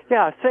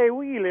 Yeah, say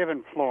we live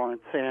in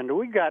Florence, and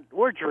we're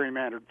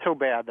gerrymandered so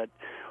bad that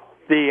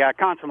the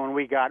councilman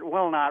we got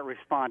will not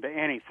respond to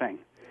anything.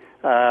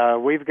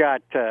 We've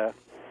got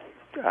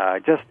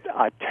just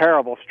a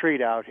terrible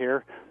street out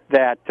here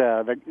that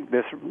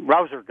this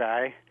Rouser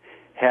guy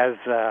has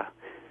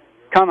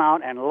come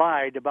out and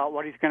lied about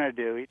what he's going to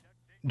do.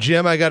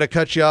 Jim, I got to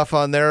cut you off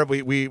on there.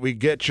 We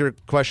get your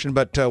question,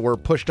 but we're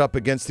pushed up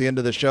against the end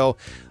of the show.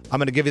 I'm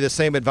going to give you the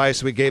same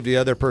advice we gave the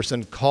other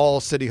person. Call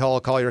City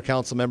Hall, call your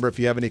council member if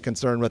you have any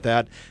concern with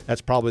that.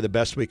 That's probably the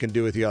best we can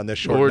do with you on this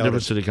short notice. Or a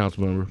different city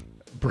council member.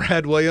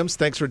 Brad Williams,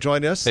 thanks for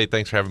joining us. Hey,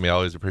 thanks for having me. I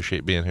always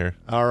appreciate being here.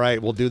 All right,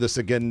 we'll do this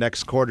again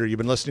next quarter. You've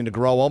been listening to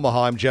Grow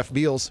Omaha. I'm Jeff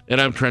Beals. And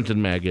I'm Trenton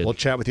Magid. We'll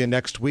chat with you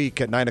next week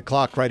at 9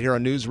 o'clock right here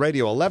on News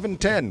Radio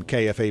 1110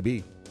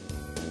 KFAB.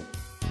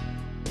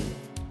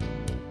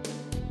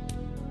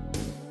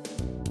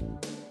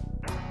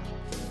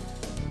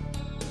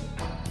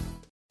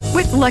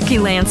 With Lucky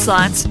Land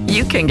Slots,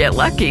 you can get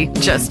lucky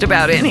just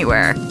about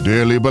anywhere.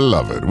 Dearly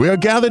beloved, we are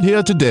gathered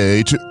here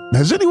today to...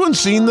 Has anyone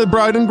seen the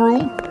bride and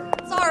groom?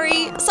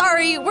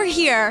 Sorry, we're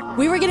here.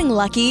 We were getting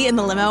lucky in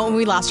the limo and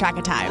we lost track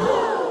of time.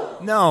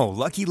 No,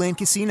 Lucky Land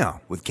Casino,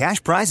 with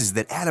cash prizes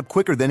that add up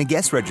quicker than a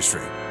guest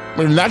registry.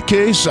 In that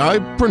case, I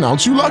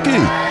pronounce you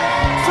lucky.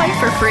 Play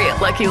for free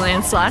at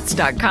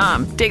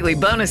LuckyLandSlots.com. Daily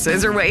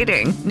bonuses are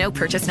waiting. No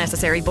purchase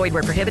necessary. Void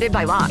where prohibited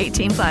by law.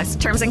 18+.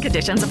 Terms and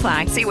conditions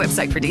apply. See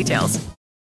website for details.